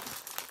 that's needlepoint.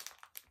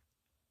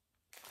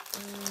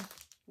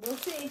 We'll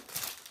see.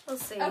 We'll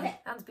see. Okay.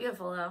 Sounds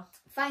beautiful, though.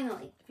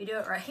 Finally. If you do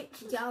it right.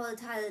 Y'all are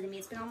tired of me.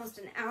 It's been almost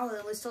an hour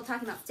and we're still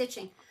talking about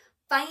stitching.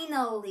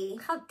 Finally.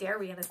 How dare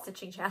we on a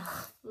stitching channel?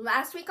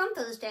 Last week on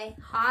Thursday,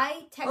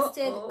 I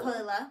texted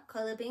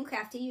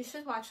KarlaBeingCrafty. You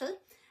should watch her.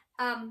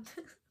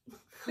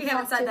 We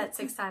haven't said that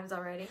 6 times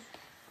already.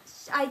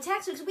 I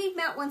texted because we've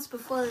met once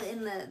before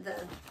in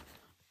the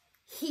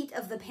heat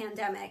of the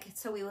pandemic.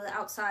 So we were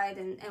outside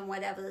and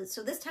whatever.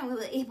 So this time we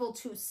were able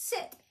to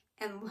sit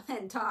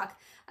and talk.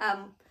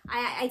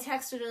 I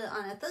texted her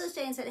on a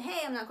Thursday and said, hey,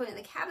 I'm not going to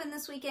the cabin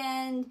this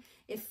weekend.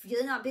 If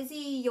you're not busy,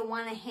 you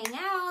want to hang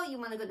out, you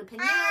want to go to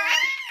Panera.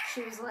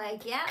 She was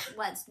like, yeah,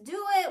 let's do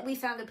it. We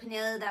found a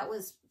Panera that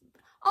was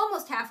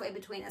almost halfway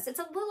between us. It's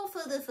a little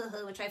further for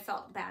her, which I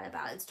felt bad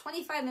about. It's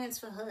 25 minutes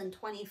for her and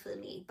 20 for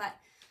me, but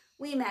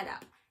we met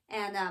up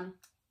and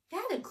we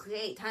had a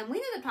great time. We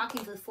ended up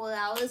talking for 4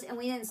 hours and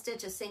we didn't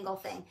stitch a single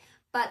thing.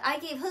 But I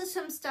gave her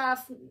some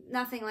stuff,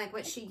 nothing like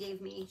what she gave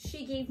me.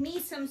 She gave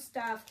me some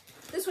stuff.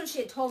 This one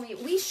she had told me,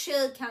 we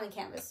should counter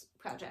canvas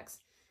projects.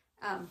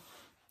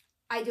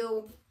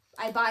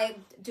 I buy,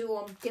 do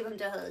them, give them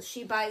to her.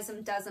 She buys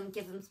them, does them,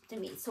 give them to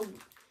me. So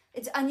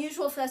it's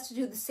unusual for us to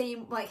do the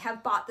same, like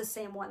have bought the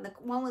same one. The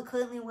one we're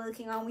currently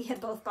working on, we had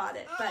both bought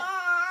it. But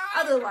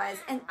otherwise,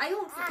 and I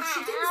don't, she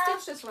didn't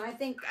stitch this one. I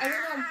don't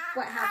know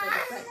what happened,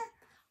 but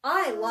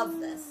I love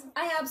this.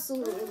 I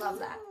absolutely love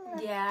that.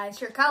 Yeah, it's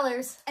your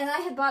colors. And I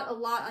had bought a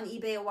lot on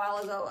eBay a while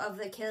ago of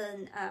the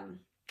Killen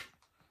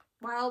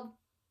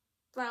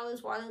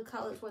wildflowers,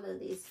 watercolors. What are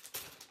these?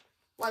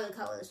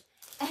 Watercolors.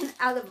 And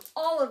out of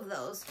all of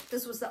those,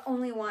 this was the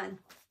only one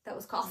that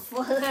was called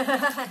for.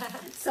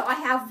 So I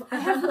have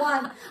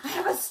one. I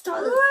have a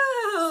start.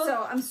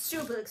 So I'm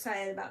super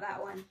excited about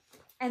that one.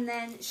 And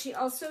then she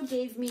also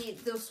gave me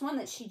this one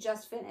that she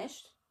just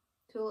finished.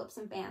 Tulips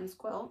and Bands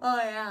quilt. Oh,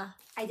 yeah.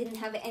 I didn't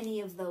have any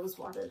of those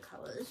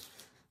watercolors.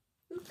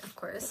 Of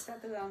course.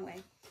 Got the wrong way.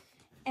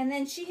 And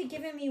then she had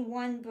given me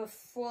one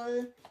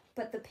before,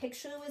 but the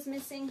picture was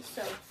missing,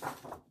 so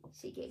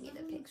she gave me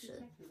the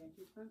picture.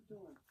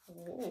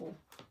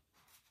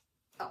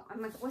 Oh,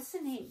 I'm like, what's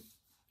the name?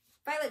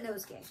 Violet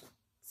Nosegay.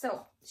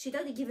 So she'd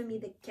already given me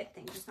the kit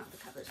thing, just not the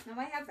covers. Now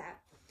I have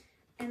that.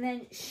 And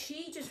then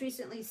she just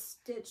recently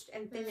stitched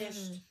and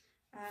finished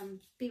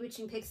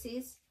Bewitching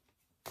Pixies.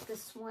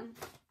 This one.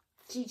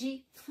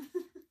 Gigi.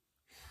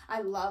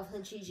 I love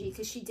her Gigi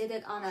because she did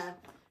it on a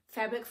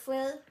fabric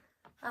flare.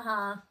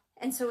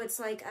 And so it's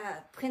like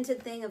a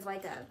printed thing of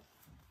like a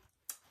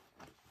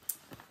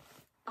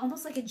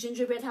almost like a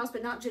gingerbread house,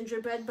 but not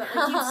gingerbread, but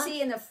like you'd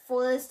see in a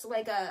forest,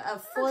 like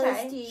a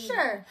foresty. Okay,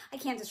 sure. I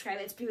can't describe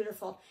it. It's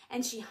beautiful.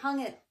 And she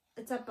hung it.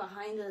 It's up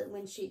behind her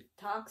when she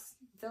talks,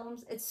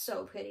 films. It's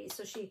so pretty.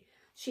 So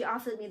she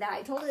offered me that.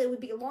 I told her it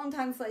would be a long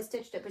time before I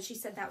stitched it, but she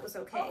said that was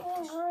okay.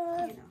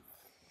 You know.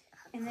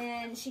 And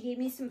then she gave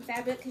me some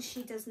fabric because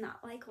she does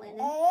not like linen.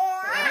 So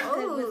I'm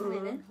good with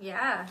linen.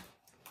 Yeah.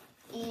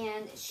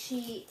 And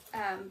she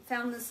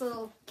found this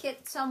little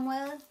kit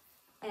somewhere,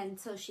 and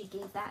so she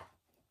gave that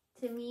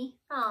to me.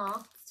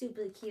 Aw.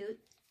 Super cute.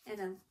 And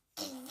a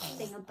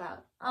thing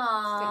about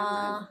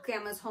Aww.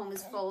 Grandma's home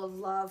is full of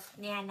love.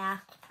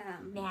 Nana.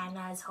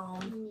 Nana's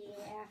home.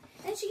 Yeah.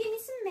 And she gave me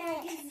some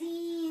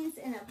magazines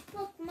and a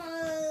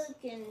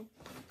bookmark, and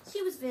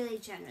she was very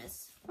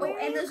generous. Oh,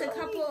 and there's a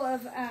couple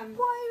of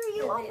why are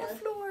you on the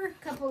floor?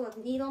 A couple of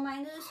needle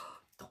minders.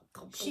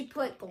 She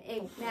put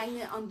a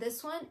magnet on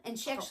this one, and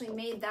she actually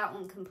made that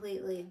one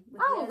completely.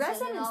 With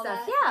resin and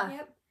stuff, that. yeah.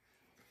 Yep.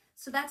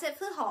 So that's it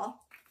for the haul.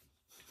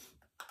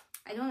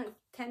 I don't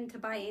intend to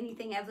buy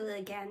anything ever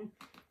again.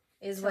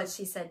 Is what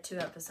she said 2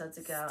 episodes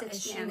ago. And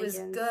she was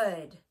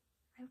good.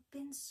 I've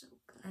been so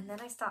good. And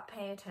then I stopped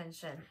paying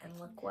attention, and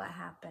look what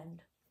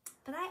happened.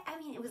 But I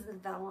mean, it was the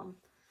vellum.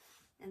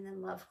 And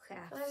then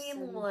Lovecraft. I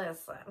mean,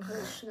 listen.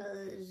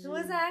 It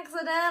was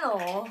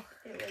accidental.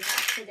 It was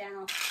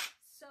accidental.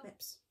 So,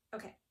 lips.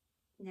 Okay.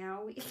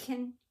 Now we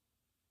can.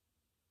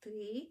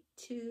 3,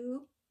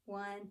 2,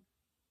 1.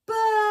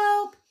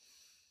 Boop!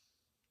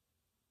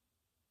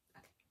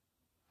 Okay.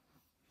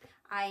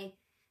 I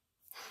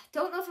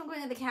don't know if I'm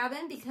going to the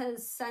cabin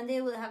because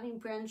Sunday we're having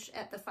brunch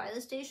at the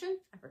fire station.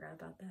 I forgot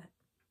about that.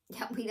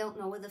 Yeah, we don't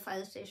know where the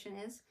fire station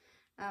is.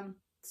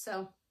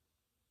 So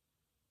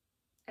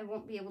I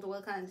won't be able to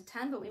work on it at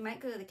 10, but we might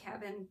go to the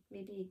cabin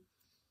maybe.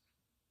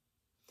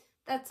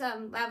 That's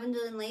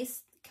Lavender and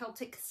Lace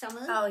Celtic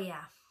Summer. Oh,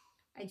 yeah.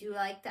 I do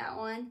like that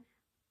one.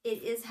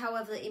 It is,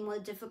 however, a more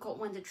difficult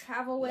one to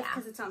travel with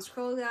because it's on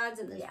scroll guards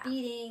and there's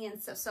beading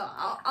and stuff. So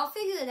I'll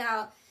figure it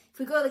out. If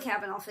we go to the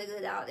cabin, I'll figure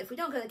it out. If we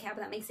don't go to the cabin,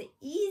 that makes it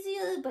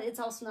easier, but it's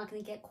also not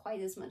going to get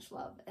quite as much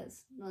love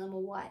as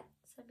normal what.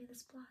 Send me the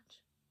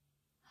splotch.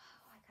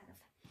 Oh, I gotta.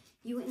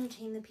 You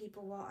entertain the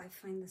people while I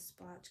find the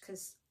splotch,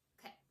 because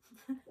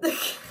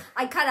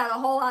I cut out a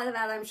whole lot of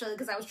that, I'm sure,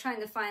 because I was trying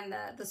to find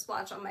the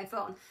splotch on my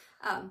phone.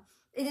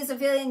 It is a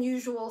very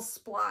unusual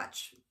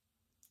splotch.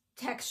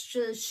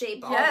 Texture,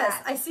 shape, all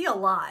that. I see a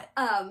lot.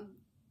 I'm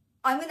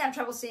going to have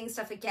trouble seeing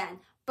stuff again.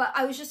 But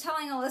I was just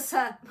telling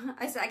Alyssa,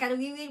 I said, I got to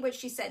reread what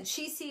she said.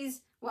 She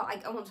sees, well,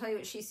 I won't tell you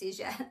what she sees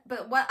yet.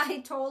 But what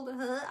I told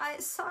her I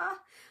saw,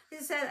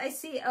 it said, I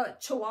see a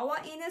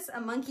Chihuahua anus,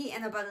 a monkey,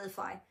 and a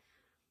butterfly.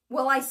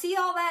 Will I see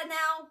all that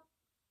now?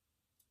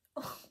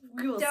 Oh,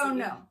 we will Don't see.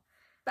 know.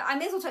 But I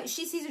may as well tell you,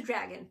 she sees a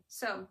dragon.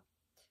 So,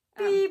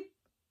 beep.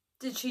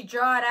 Did she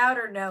draw it out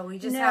or no? We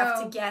just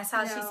have to guess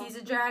how she sees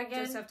a dragon?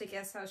 Just have to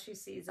guess how she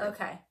sees it.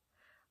 Okay.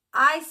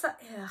 I saw,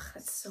 ugh,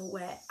 that's so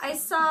wet. I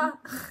saw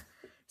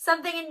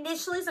something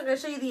initially, so I'm going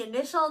to show you the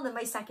initial and then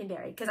my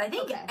secondary. Because I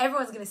think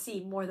everyone's going to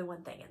see more than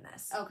one thing in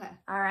this. Okay.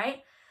 All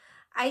right.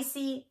 I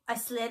see a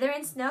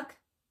Slytherin snook.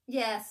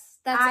 Yes.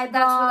 That's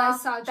what I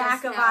saw just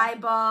back of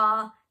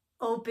eyeball,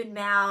 open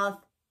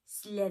mouth,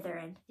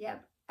 Slytherin.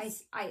 Yep.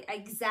 I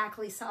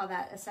exactly saw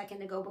that a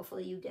second ago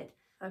before you did.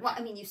 Okay. Well,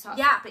 I mean, you saw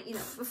it, but, you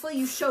know, before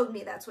you showed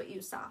me, that's what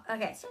you saw.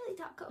 Okay. Silly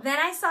taco. Then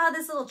I saw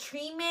this little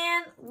tree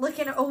man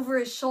looking over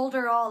his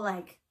shoulder all,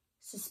 like,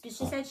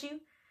 suspicious at you.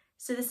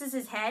 So this is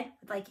his head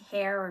with, like,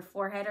 hair or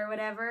forehead or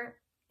whatever.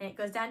 And it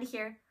goes down to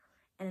here.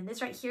 And then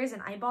this right here is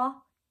an eyeball.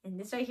 And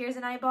this right here is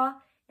an eyeball.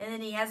 And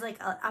then he has, like,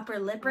 an upper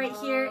lip right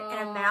here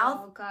and a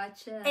mouth. Oh,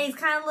 gotcha. And he's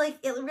kind of like,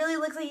 it really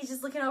looks like he's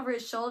just looking over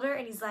his shoulder.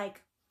 And he's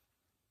like,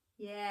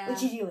 yeah. What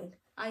you doing?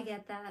 I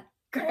get that.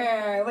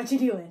 Grr, what you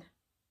doing?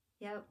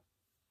 Yep.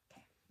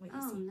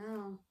 Oh,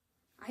 no.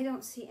 I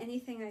don't see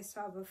anything I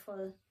saw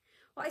before.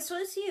 Well, I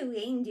sort of see a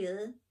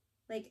reindeer.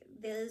 Like,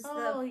 there's the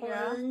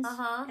horns,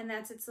 and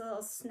that's its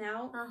little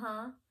snout.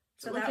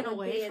 So that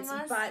would be its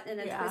butt and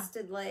a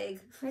twisted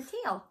leg. A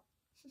tail.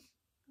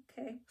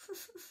 Okay.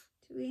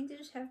 Do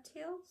reindeers have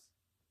tails?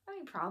 I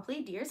mean,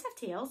 probably. Deers have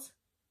tails.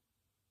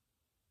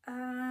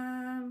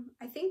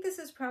 I think this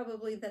is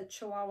probably the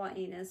Chihuahua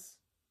anus.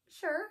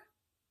 Sure.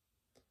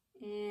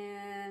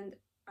 And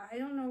I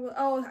don't know.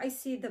 Oh, I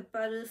see the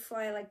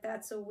butterfly. Like,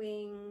 that's a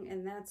wing,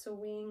 and that's a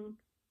wing.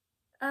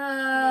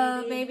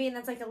 Maybe, and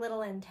that's like a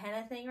little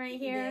antenna thing right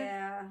here.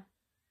 Yeah.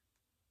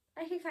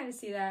 I can kind of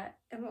see that.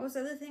 And what was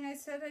the other thing I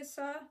said I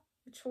saw?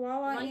 A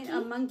Chihuahua and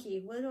a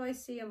monkey. Where do I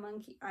see a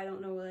monkey? I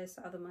don't know where I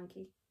saw the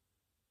monkey.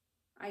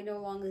 I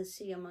no longer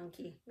see a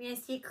monkey. I mean, I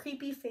see a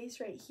creepy face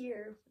right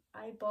here.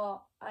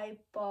 Eyeball,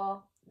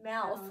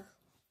 mouth.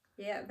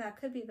 Yeah, that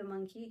could be the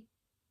monkey.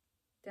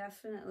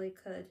 Definitely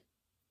could.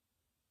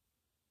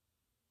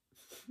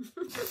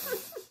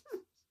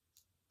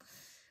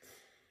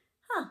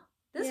 Huh.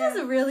 This was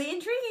a really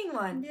intriguing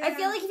one. Yeah. I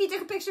feel like if you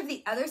took a picture of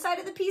the other side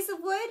of the piece of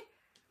wood,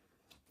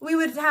 we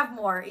would have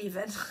more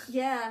even.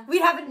 Yeah.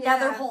 We'd have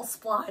another whole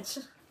splotch.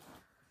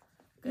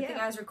 Good thing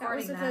I was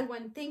recording that. That was a good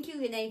one. Thank you,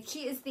 Renee.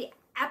 She is the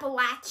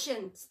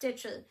Appalachian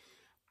Stitcher.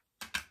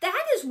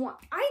 That is one.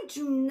 I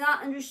do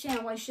not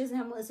understand why she doesn't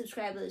have more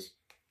subscribers.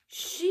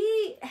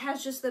 She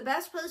has just the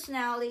best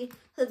personality.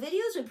 Her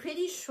videos are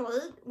pretty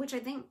short, which I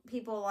think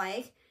people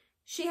like.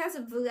 She has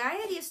a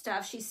variety of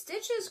stuff. She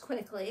stitches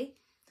quickly.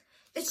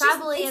 It's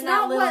probably just, it's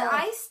not what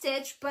I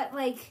stitch, but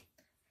like,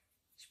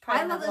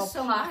 I love this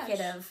so much.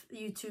 Of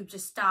YouTube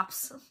just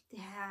stops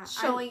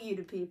showing you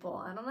to people.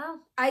 I don't know.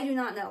 I do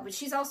not know, but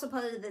she's also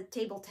part of the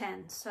Table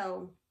 10,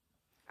 so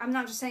I'm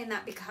not just saying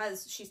that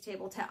because she's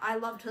Table 10. I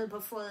loved her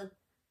before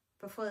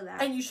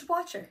that. And you should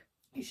watch her.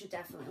 You should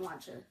definitely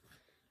watch her.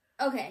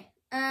 Okay.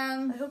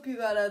 I hope you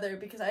got other,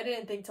 because I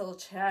didn't think to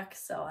check,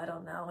 so I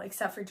don't know.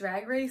 Except for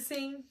drag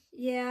racing.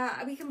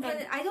 Yeah, we can put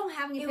it. I don't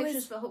have any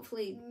pictures, but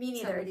hopefully me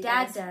neither.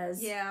 Dad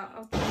does. Yeah.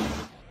 Okay.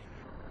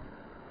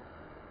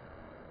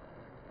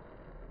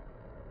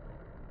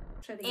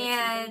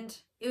 And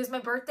it was my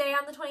birthday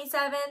on the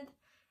 27th,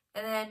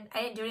 and then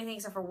I didn't do anything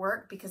except for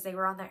work because they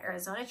were on their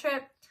Arizona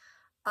trip.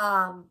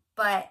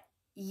 But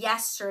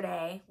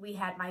yesterday we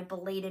had my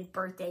belated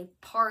birthday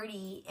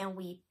party, and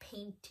we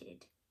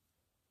painted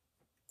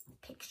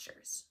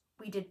pictures.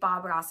 We did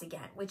Bob Ross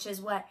again, which is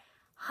what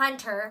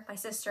Hunter, my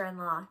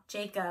sister-in-law,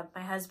 Jacob,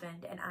 my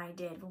husband, and I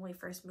did when we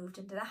first moved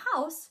into the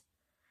house.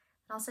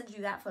 And I'll send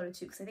you that photo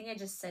too, because I think I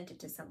just sent it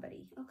to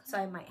somebody. Okay. So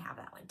I might have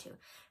that one too.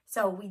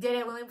 So we did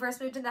it when we first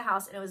moved into the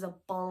house, and it was a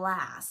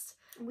blast.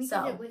 We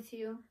did it with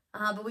you.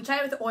 But we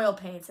tried it with oil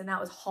paints, and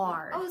that was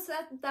hard. Oh, so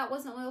that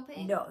wasn't oil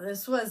paint? No,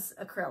 this was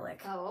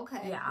acrylic. Oh,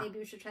 okay. Yeah. Maybe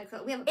we should try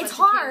acrylic. We have a bunch of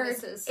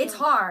canvases, so. It's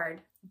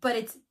hard, but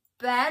it's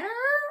better.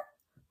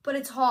 But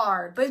it's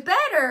hard. But it's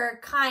better,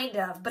 kind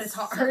of. But it's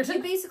hard. So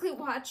you basically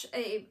watch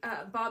a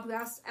Bob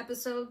Ross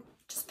episode.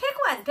 Just pick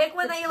one. Pick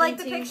one that you like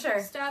the picture.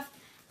 Stuff.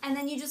 And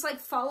then you just like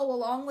follow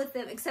along with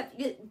them. Except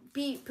you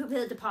be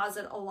prepared to pause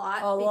it a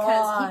lot.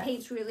 Because he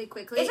paints really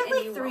quickly. It took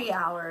like 3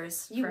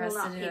 hours You will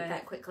not paint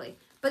that quickly.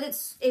 But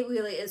it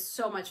really is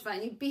so much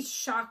fun. You'd be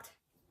shocked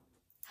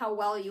how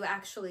well you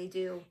actually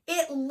do.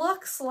 It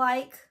looks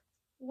like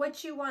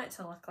what you want it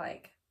to look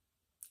like.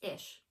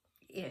 Ish.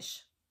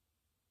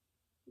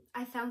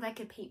 I found I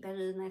could paint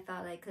better than I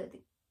thought I could.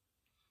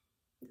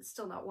 It's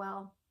still not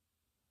well,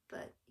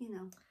 but you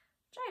know.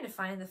 I'm trying to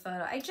find the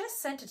photo. I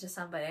just sent it to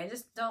somebody. I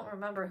just don't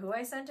remember who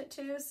I sent it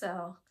to,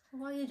 so.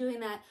 While you're doing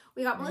that,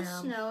 we got more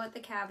snow at the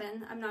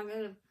cabin. I'm not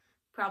going to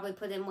probably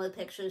put in more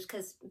pictures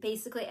because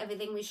basically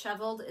everything we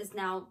shoveled is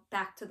now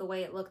back to the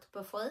way it looked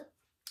before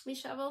we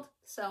shoveled.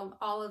 So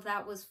all of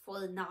that was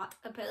for naught,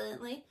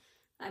 apparently.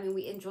 I mean,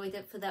 we enjoyed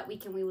it for that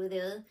weekend we were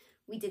there.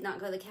 We did not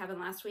go to the cabin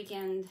last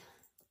weekend.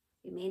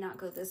 We may not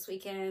go this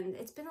weekend.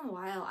 It's been a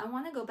while. I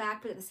want to go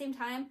back, but at the same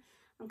time,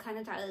 I'm kind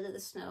of tired of the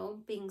snow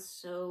being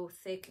so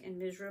thick and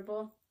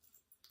miserable.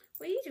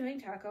 What are you doing,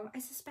 Taco? I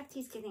suspect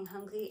he's getting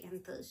hungry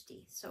and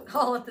thirsty. So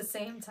all at the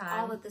same time.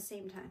 All at the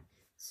same time.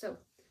 So,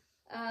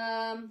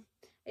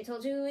 I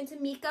told you we went to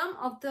Meekum.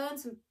 I'll throw in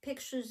some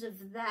pictures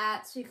of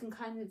that so you can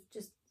kind of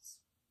just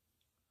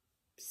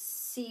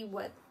see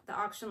what the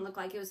auction looked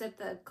like. It was at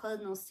the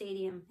Cardinal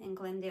Stadium in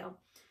Glendale.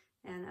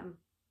 And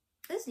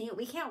it was neat.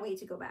 We can't wait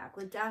to go back.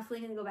 We're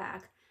definitely going to go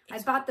back. I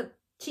bought the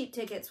cheap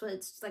tickets where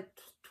it's like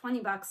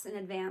 $20 in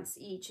advance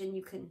each and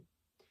you can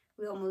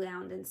roam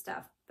around and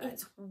stuff.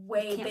 It's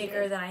way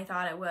bigger than I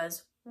thought it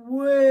was.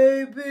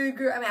 Way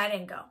bigger. I mean, I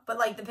didn't go, but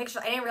like the picture,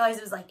 I didn't realize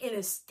it was like in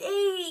a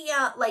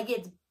stadium. Like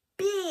it's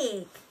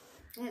big.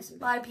 It's a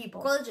lot of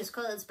people. Gorgeous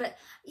colors. But,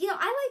 you know,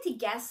 I like to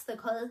guess the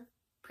color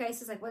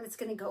prices, like what it's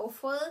going to go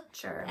for.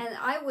 Sure. And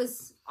I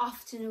was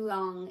often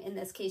wrong in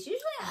this case.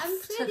 Usually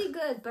I'm pretty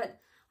good, but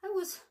I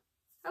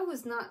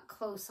was not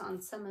close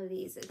on some of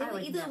these. They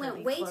either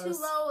went way too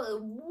low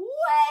or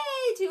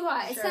way too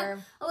high.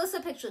 Sure. So,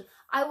 Alyssa, picture.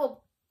 I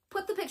will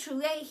put the picture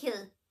right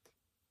here.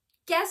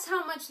 Guess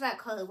how much that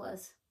color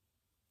was.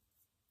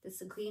 This is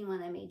the green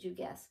one I made you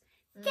guess.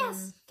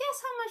 Guess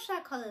how much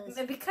that color is.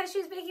 And because she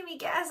was making me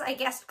guess, I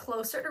guessed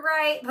closer to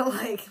right, but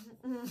like,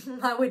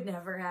 I would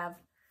never have.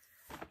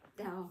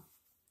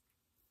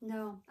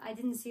 No, I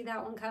didn't see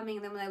that one coming.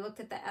 And then when I looked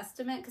at the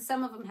estimate, because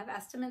some of them have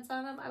estimates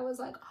on them, I was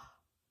like,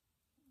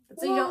 oh.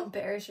 So you don't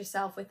embarrass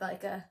yourself with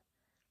like a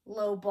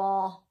low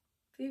ball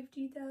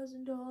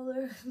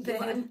 $50,000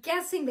 bid. I'm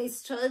guessing they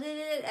started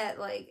it at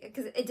like,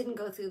 because it didn't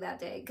go through that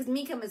day. Because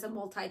Meekum is a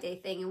multi-day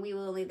thing and we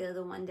were only there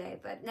the one day.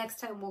 But next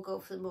time we'll go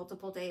for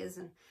multiple days.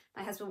 And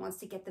my husband wants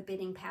to get the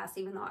bidding pass,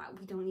 even though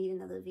we don't need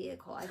another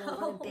vehicle. I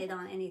don't want to bid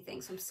on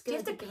anything. So I'm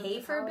scared. Do you have to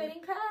pay for a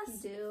bidding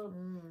pass? You do.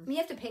 I mean, you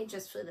have to pay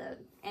just for the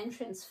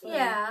entrance.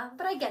 Yeah,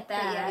 but I get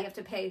that. But yeah, you have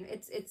to pay.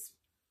 It's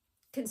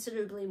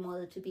considerably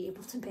more to be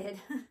able to bid.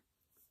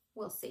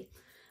 We'll see.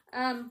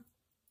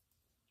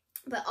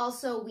 But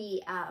also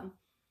we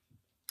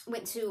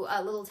went to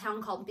a little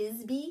town called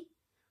Bisbee,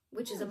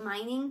 which is a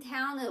mining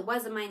town. It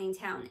was a mining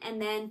town.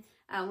 And then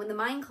when the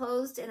mine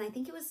closed, and I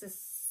think it was the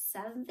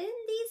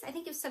 70s, I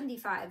think it was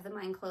 75, the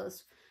mine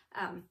closed,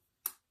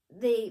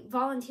 the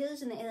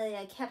volunteers in the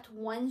area kept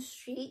one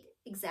street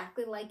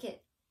exactly like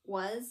it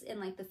was in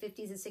like the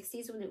 50s and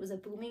 60s when it was a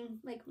booming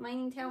like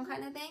mining town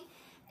kind of thing.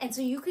 And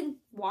so you can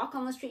walk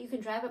on the street, you can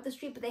drive up the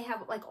street, but they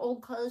have like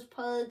old cars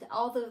parked,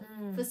 all the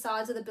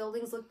facades of the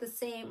buildings look the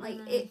same. Like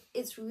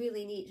it's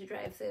really neat to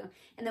drive through.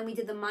 And then we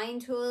did the mine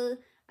tour.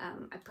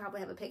 I probably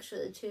have a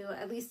picture or two,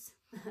 at least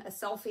a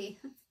selfie.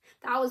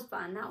 That was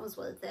fun. That was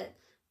worth it.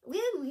 We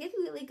had a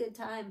really good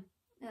time.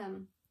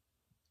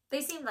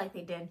 They seemed like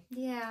they did.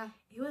 Yeah.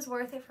 It was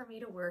worth it for me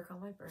to work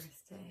on my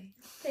birthday.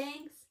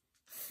 Thanks.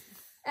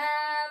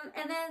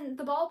 And then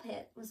the ball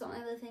pit was the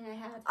only other thing I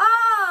had.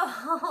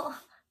 Oh!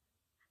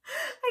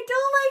 I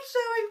don't like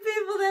showing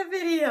people that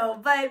video,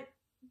 but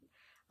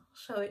I'll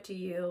show it to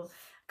you.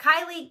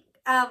 Kylie,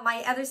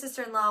 my other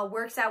sister-in-law,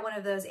 works at one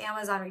of those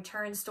Amazon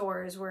return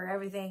stores where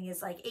everything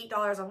is like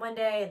 $8 on one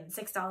day and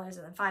 $6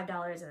 and then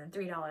 $5 and then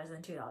 $3 and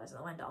then $2 and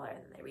then $1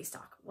 and then they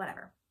restock,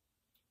 whatever.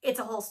 It's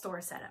a whole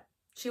store setup.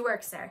 She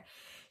works there.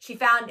 She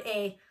found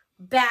a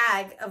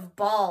bag of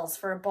balls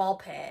for a ball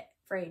pit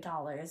for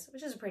 $8,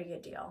 which is a pretty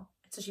good deal.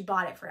 So she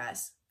bought it for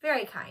us.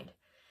 Very kind.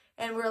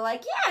 And we're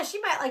like, yeah, she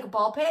might like a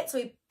ball pit. So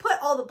we put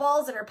all the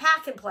balls in her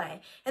pack and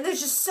play. And there's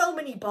just so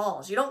many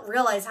balls. You don't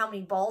realize how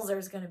many balls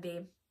there's going to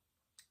be.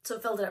 So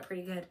it filled it up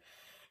pretty good.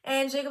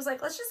 And Jacob's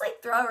like, let's just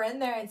like throw her in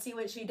there and see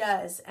what she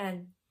does.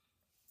 And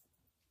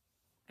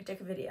I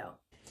took a video.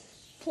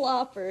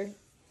 Plopper.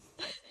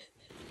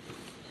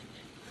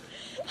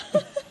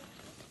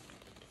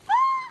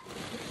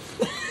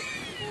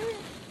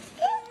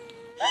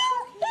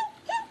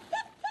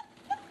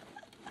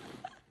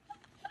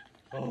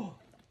 Oh,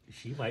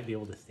 she might be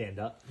able to stand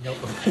up. Nope.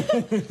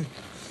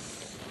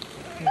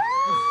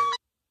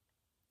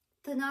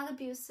 They're not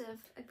abusive,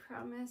 I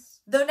promise.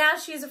 Though now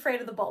she's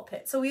afraid of the ball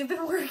pit. So we've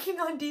been working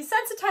on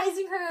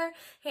desensitizing her,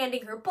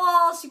 handing her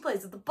balls. She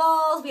plays with the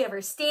balls. We have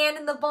her stand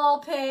in the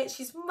ball pit.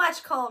 She's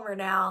much calmer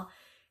now.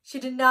 She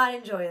did not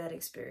enjoy that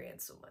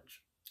experience so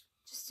much.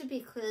 Just to be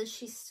clear,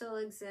 she still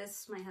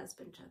exists. My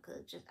husband took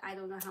her. Just I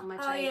don't know how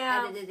much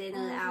edited in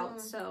and out.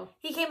 So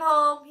he came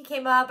home. He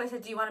came up. I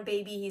said, "Do you want a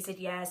baby?" He said,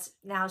 "Yes."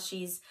 Now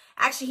she's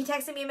actually. He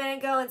texted me a minute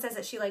ago and says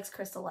that she likes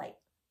Crystal Light.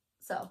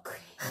 So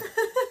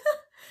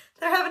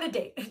they're having a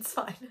date. It's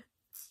fine.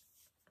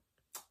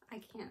 I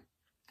can't.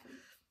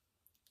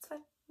 It's fine.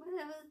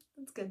 Whatever.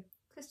 It's good.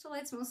 Crystal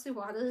Light's mostly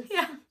water.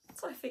 Yeah,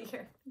 that's what I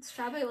figure.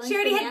 Strawberry. She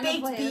already had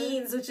baked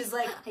beans, which is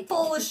like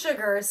full of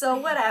sugar. So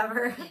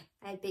whatever.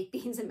 I had baked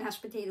beans and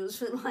mashed potatoes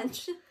for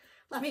lunch.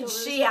 I mean,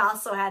 she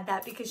also had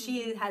that because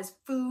she has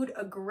food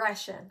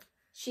aggression.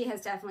 She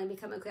has definitely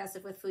become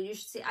aggressive with food. You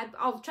should see.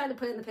 I'll try to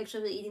put in the picture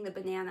of her eating the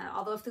banana.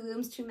 Although if the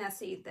room's too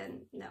messy,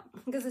 then no,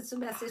 because it's the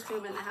messiest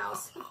room in the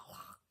house.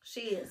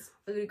 She is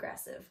food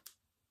aggressive.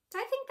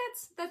 I think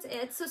that's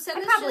it. So send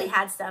I us probably your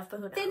had stuff, but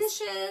who knows?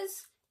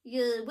 finishes,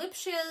 your WIP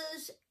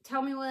shares.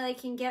 Tell me where I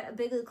can get a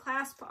bigger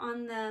clasp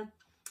on the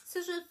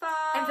scissor file.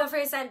 And feel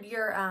free to send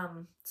your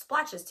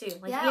splotches too.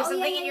 Like if you have oh,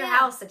 something in your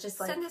house that just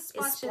like is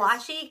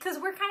splotchy. Because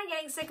we're kind of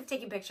getting sick of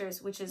taking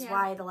pictures, which is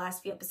why the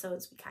last few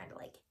episodes we kind of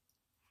like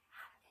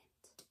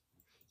haven't.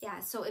 Yeah,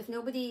 so if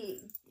nobody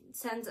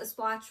sends a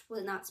splotch,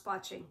 we're not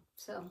splotching.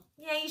 So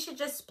yeah, you should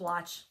just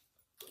splotch.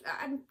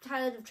 I'm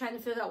tired of trying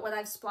to figure out what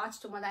I've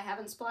splotched and what I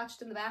haven't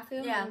splotched in the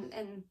bathroom. Yeah.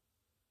 And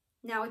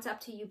now it's up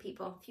to you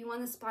people. If you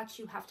want to splotch,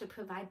 you have to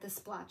provide the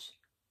splotch.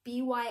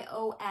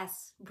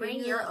 BYOS.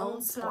 Bring your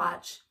own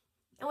splotch.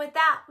 And with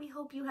that, we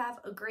hope you have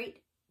a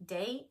great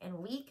day and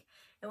week.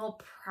 And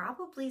we'll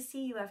probably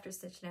see you after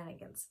Stitch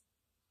Shenanigans.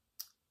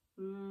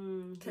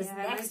 Because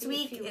next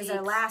week is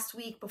our last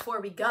week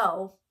before we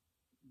go.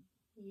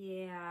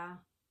 Yeah.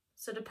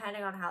 So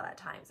depending on how that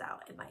times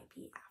out, it might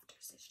be after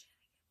Stitch Shenanigans.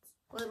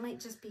 Well, it might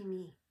just be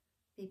me.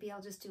 Maybe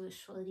I'll just do a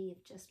shorty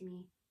of just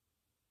me.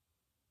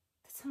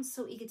 That sounds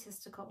so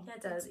egotistical. Yeah,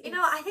 it does. You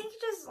know, I think you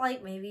just,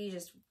 like, maybe you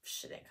just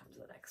shouldn't come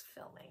to the next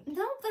filming.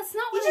 No, that's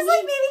not what you just,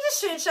 like, maybe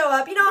just shouldn't show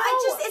up. You know,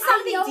 it's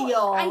not a big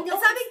deal. I know.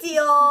 It's not a big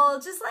deal.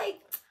 Just,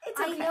 like, it's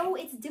okay. I know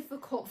it's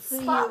difficult for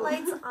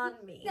Spotlight's on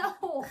me. No,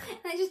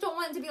 and I just don't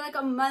want it to be, like,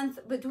 a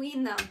month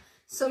between them.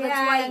 So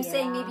that's why I'm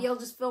saying maybe I'll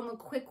just film a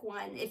quick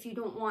one if you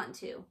don't want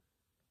to.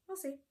 We'll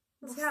see.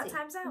 We'll see how it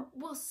times out.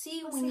 We'll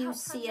see when you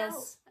see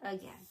us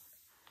again.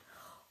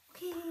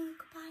 Okay,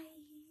 goodbye.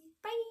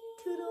 Bye.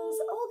 Toodles.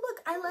 Oh,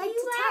 look, I like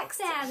to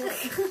text.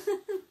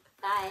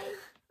 Bye.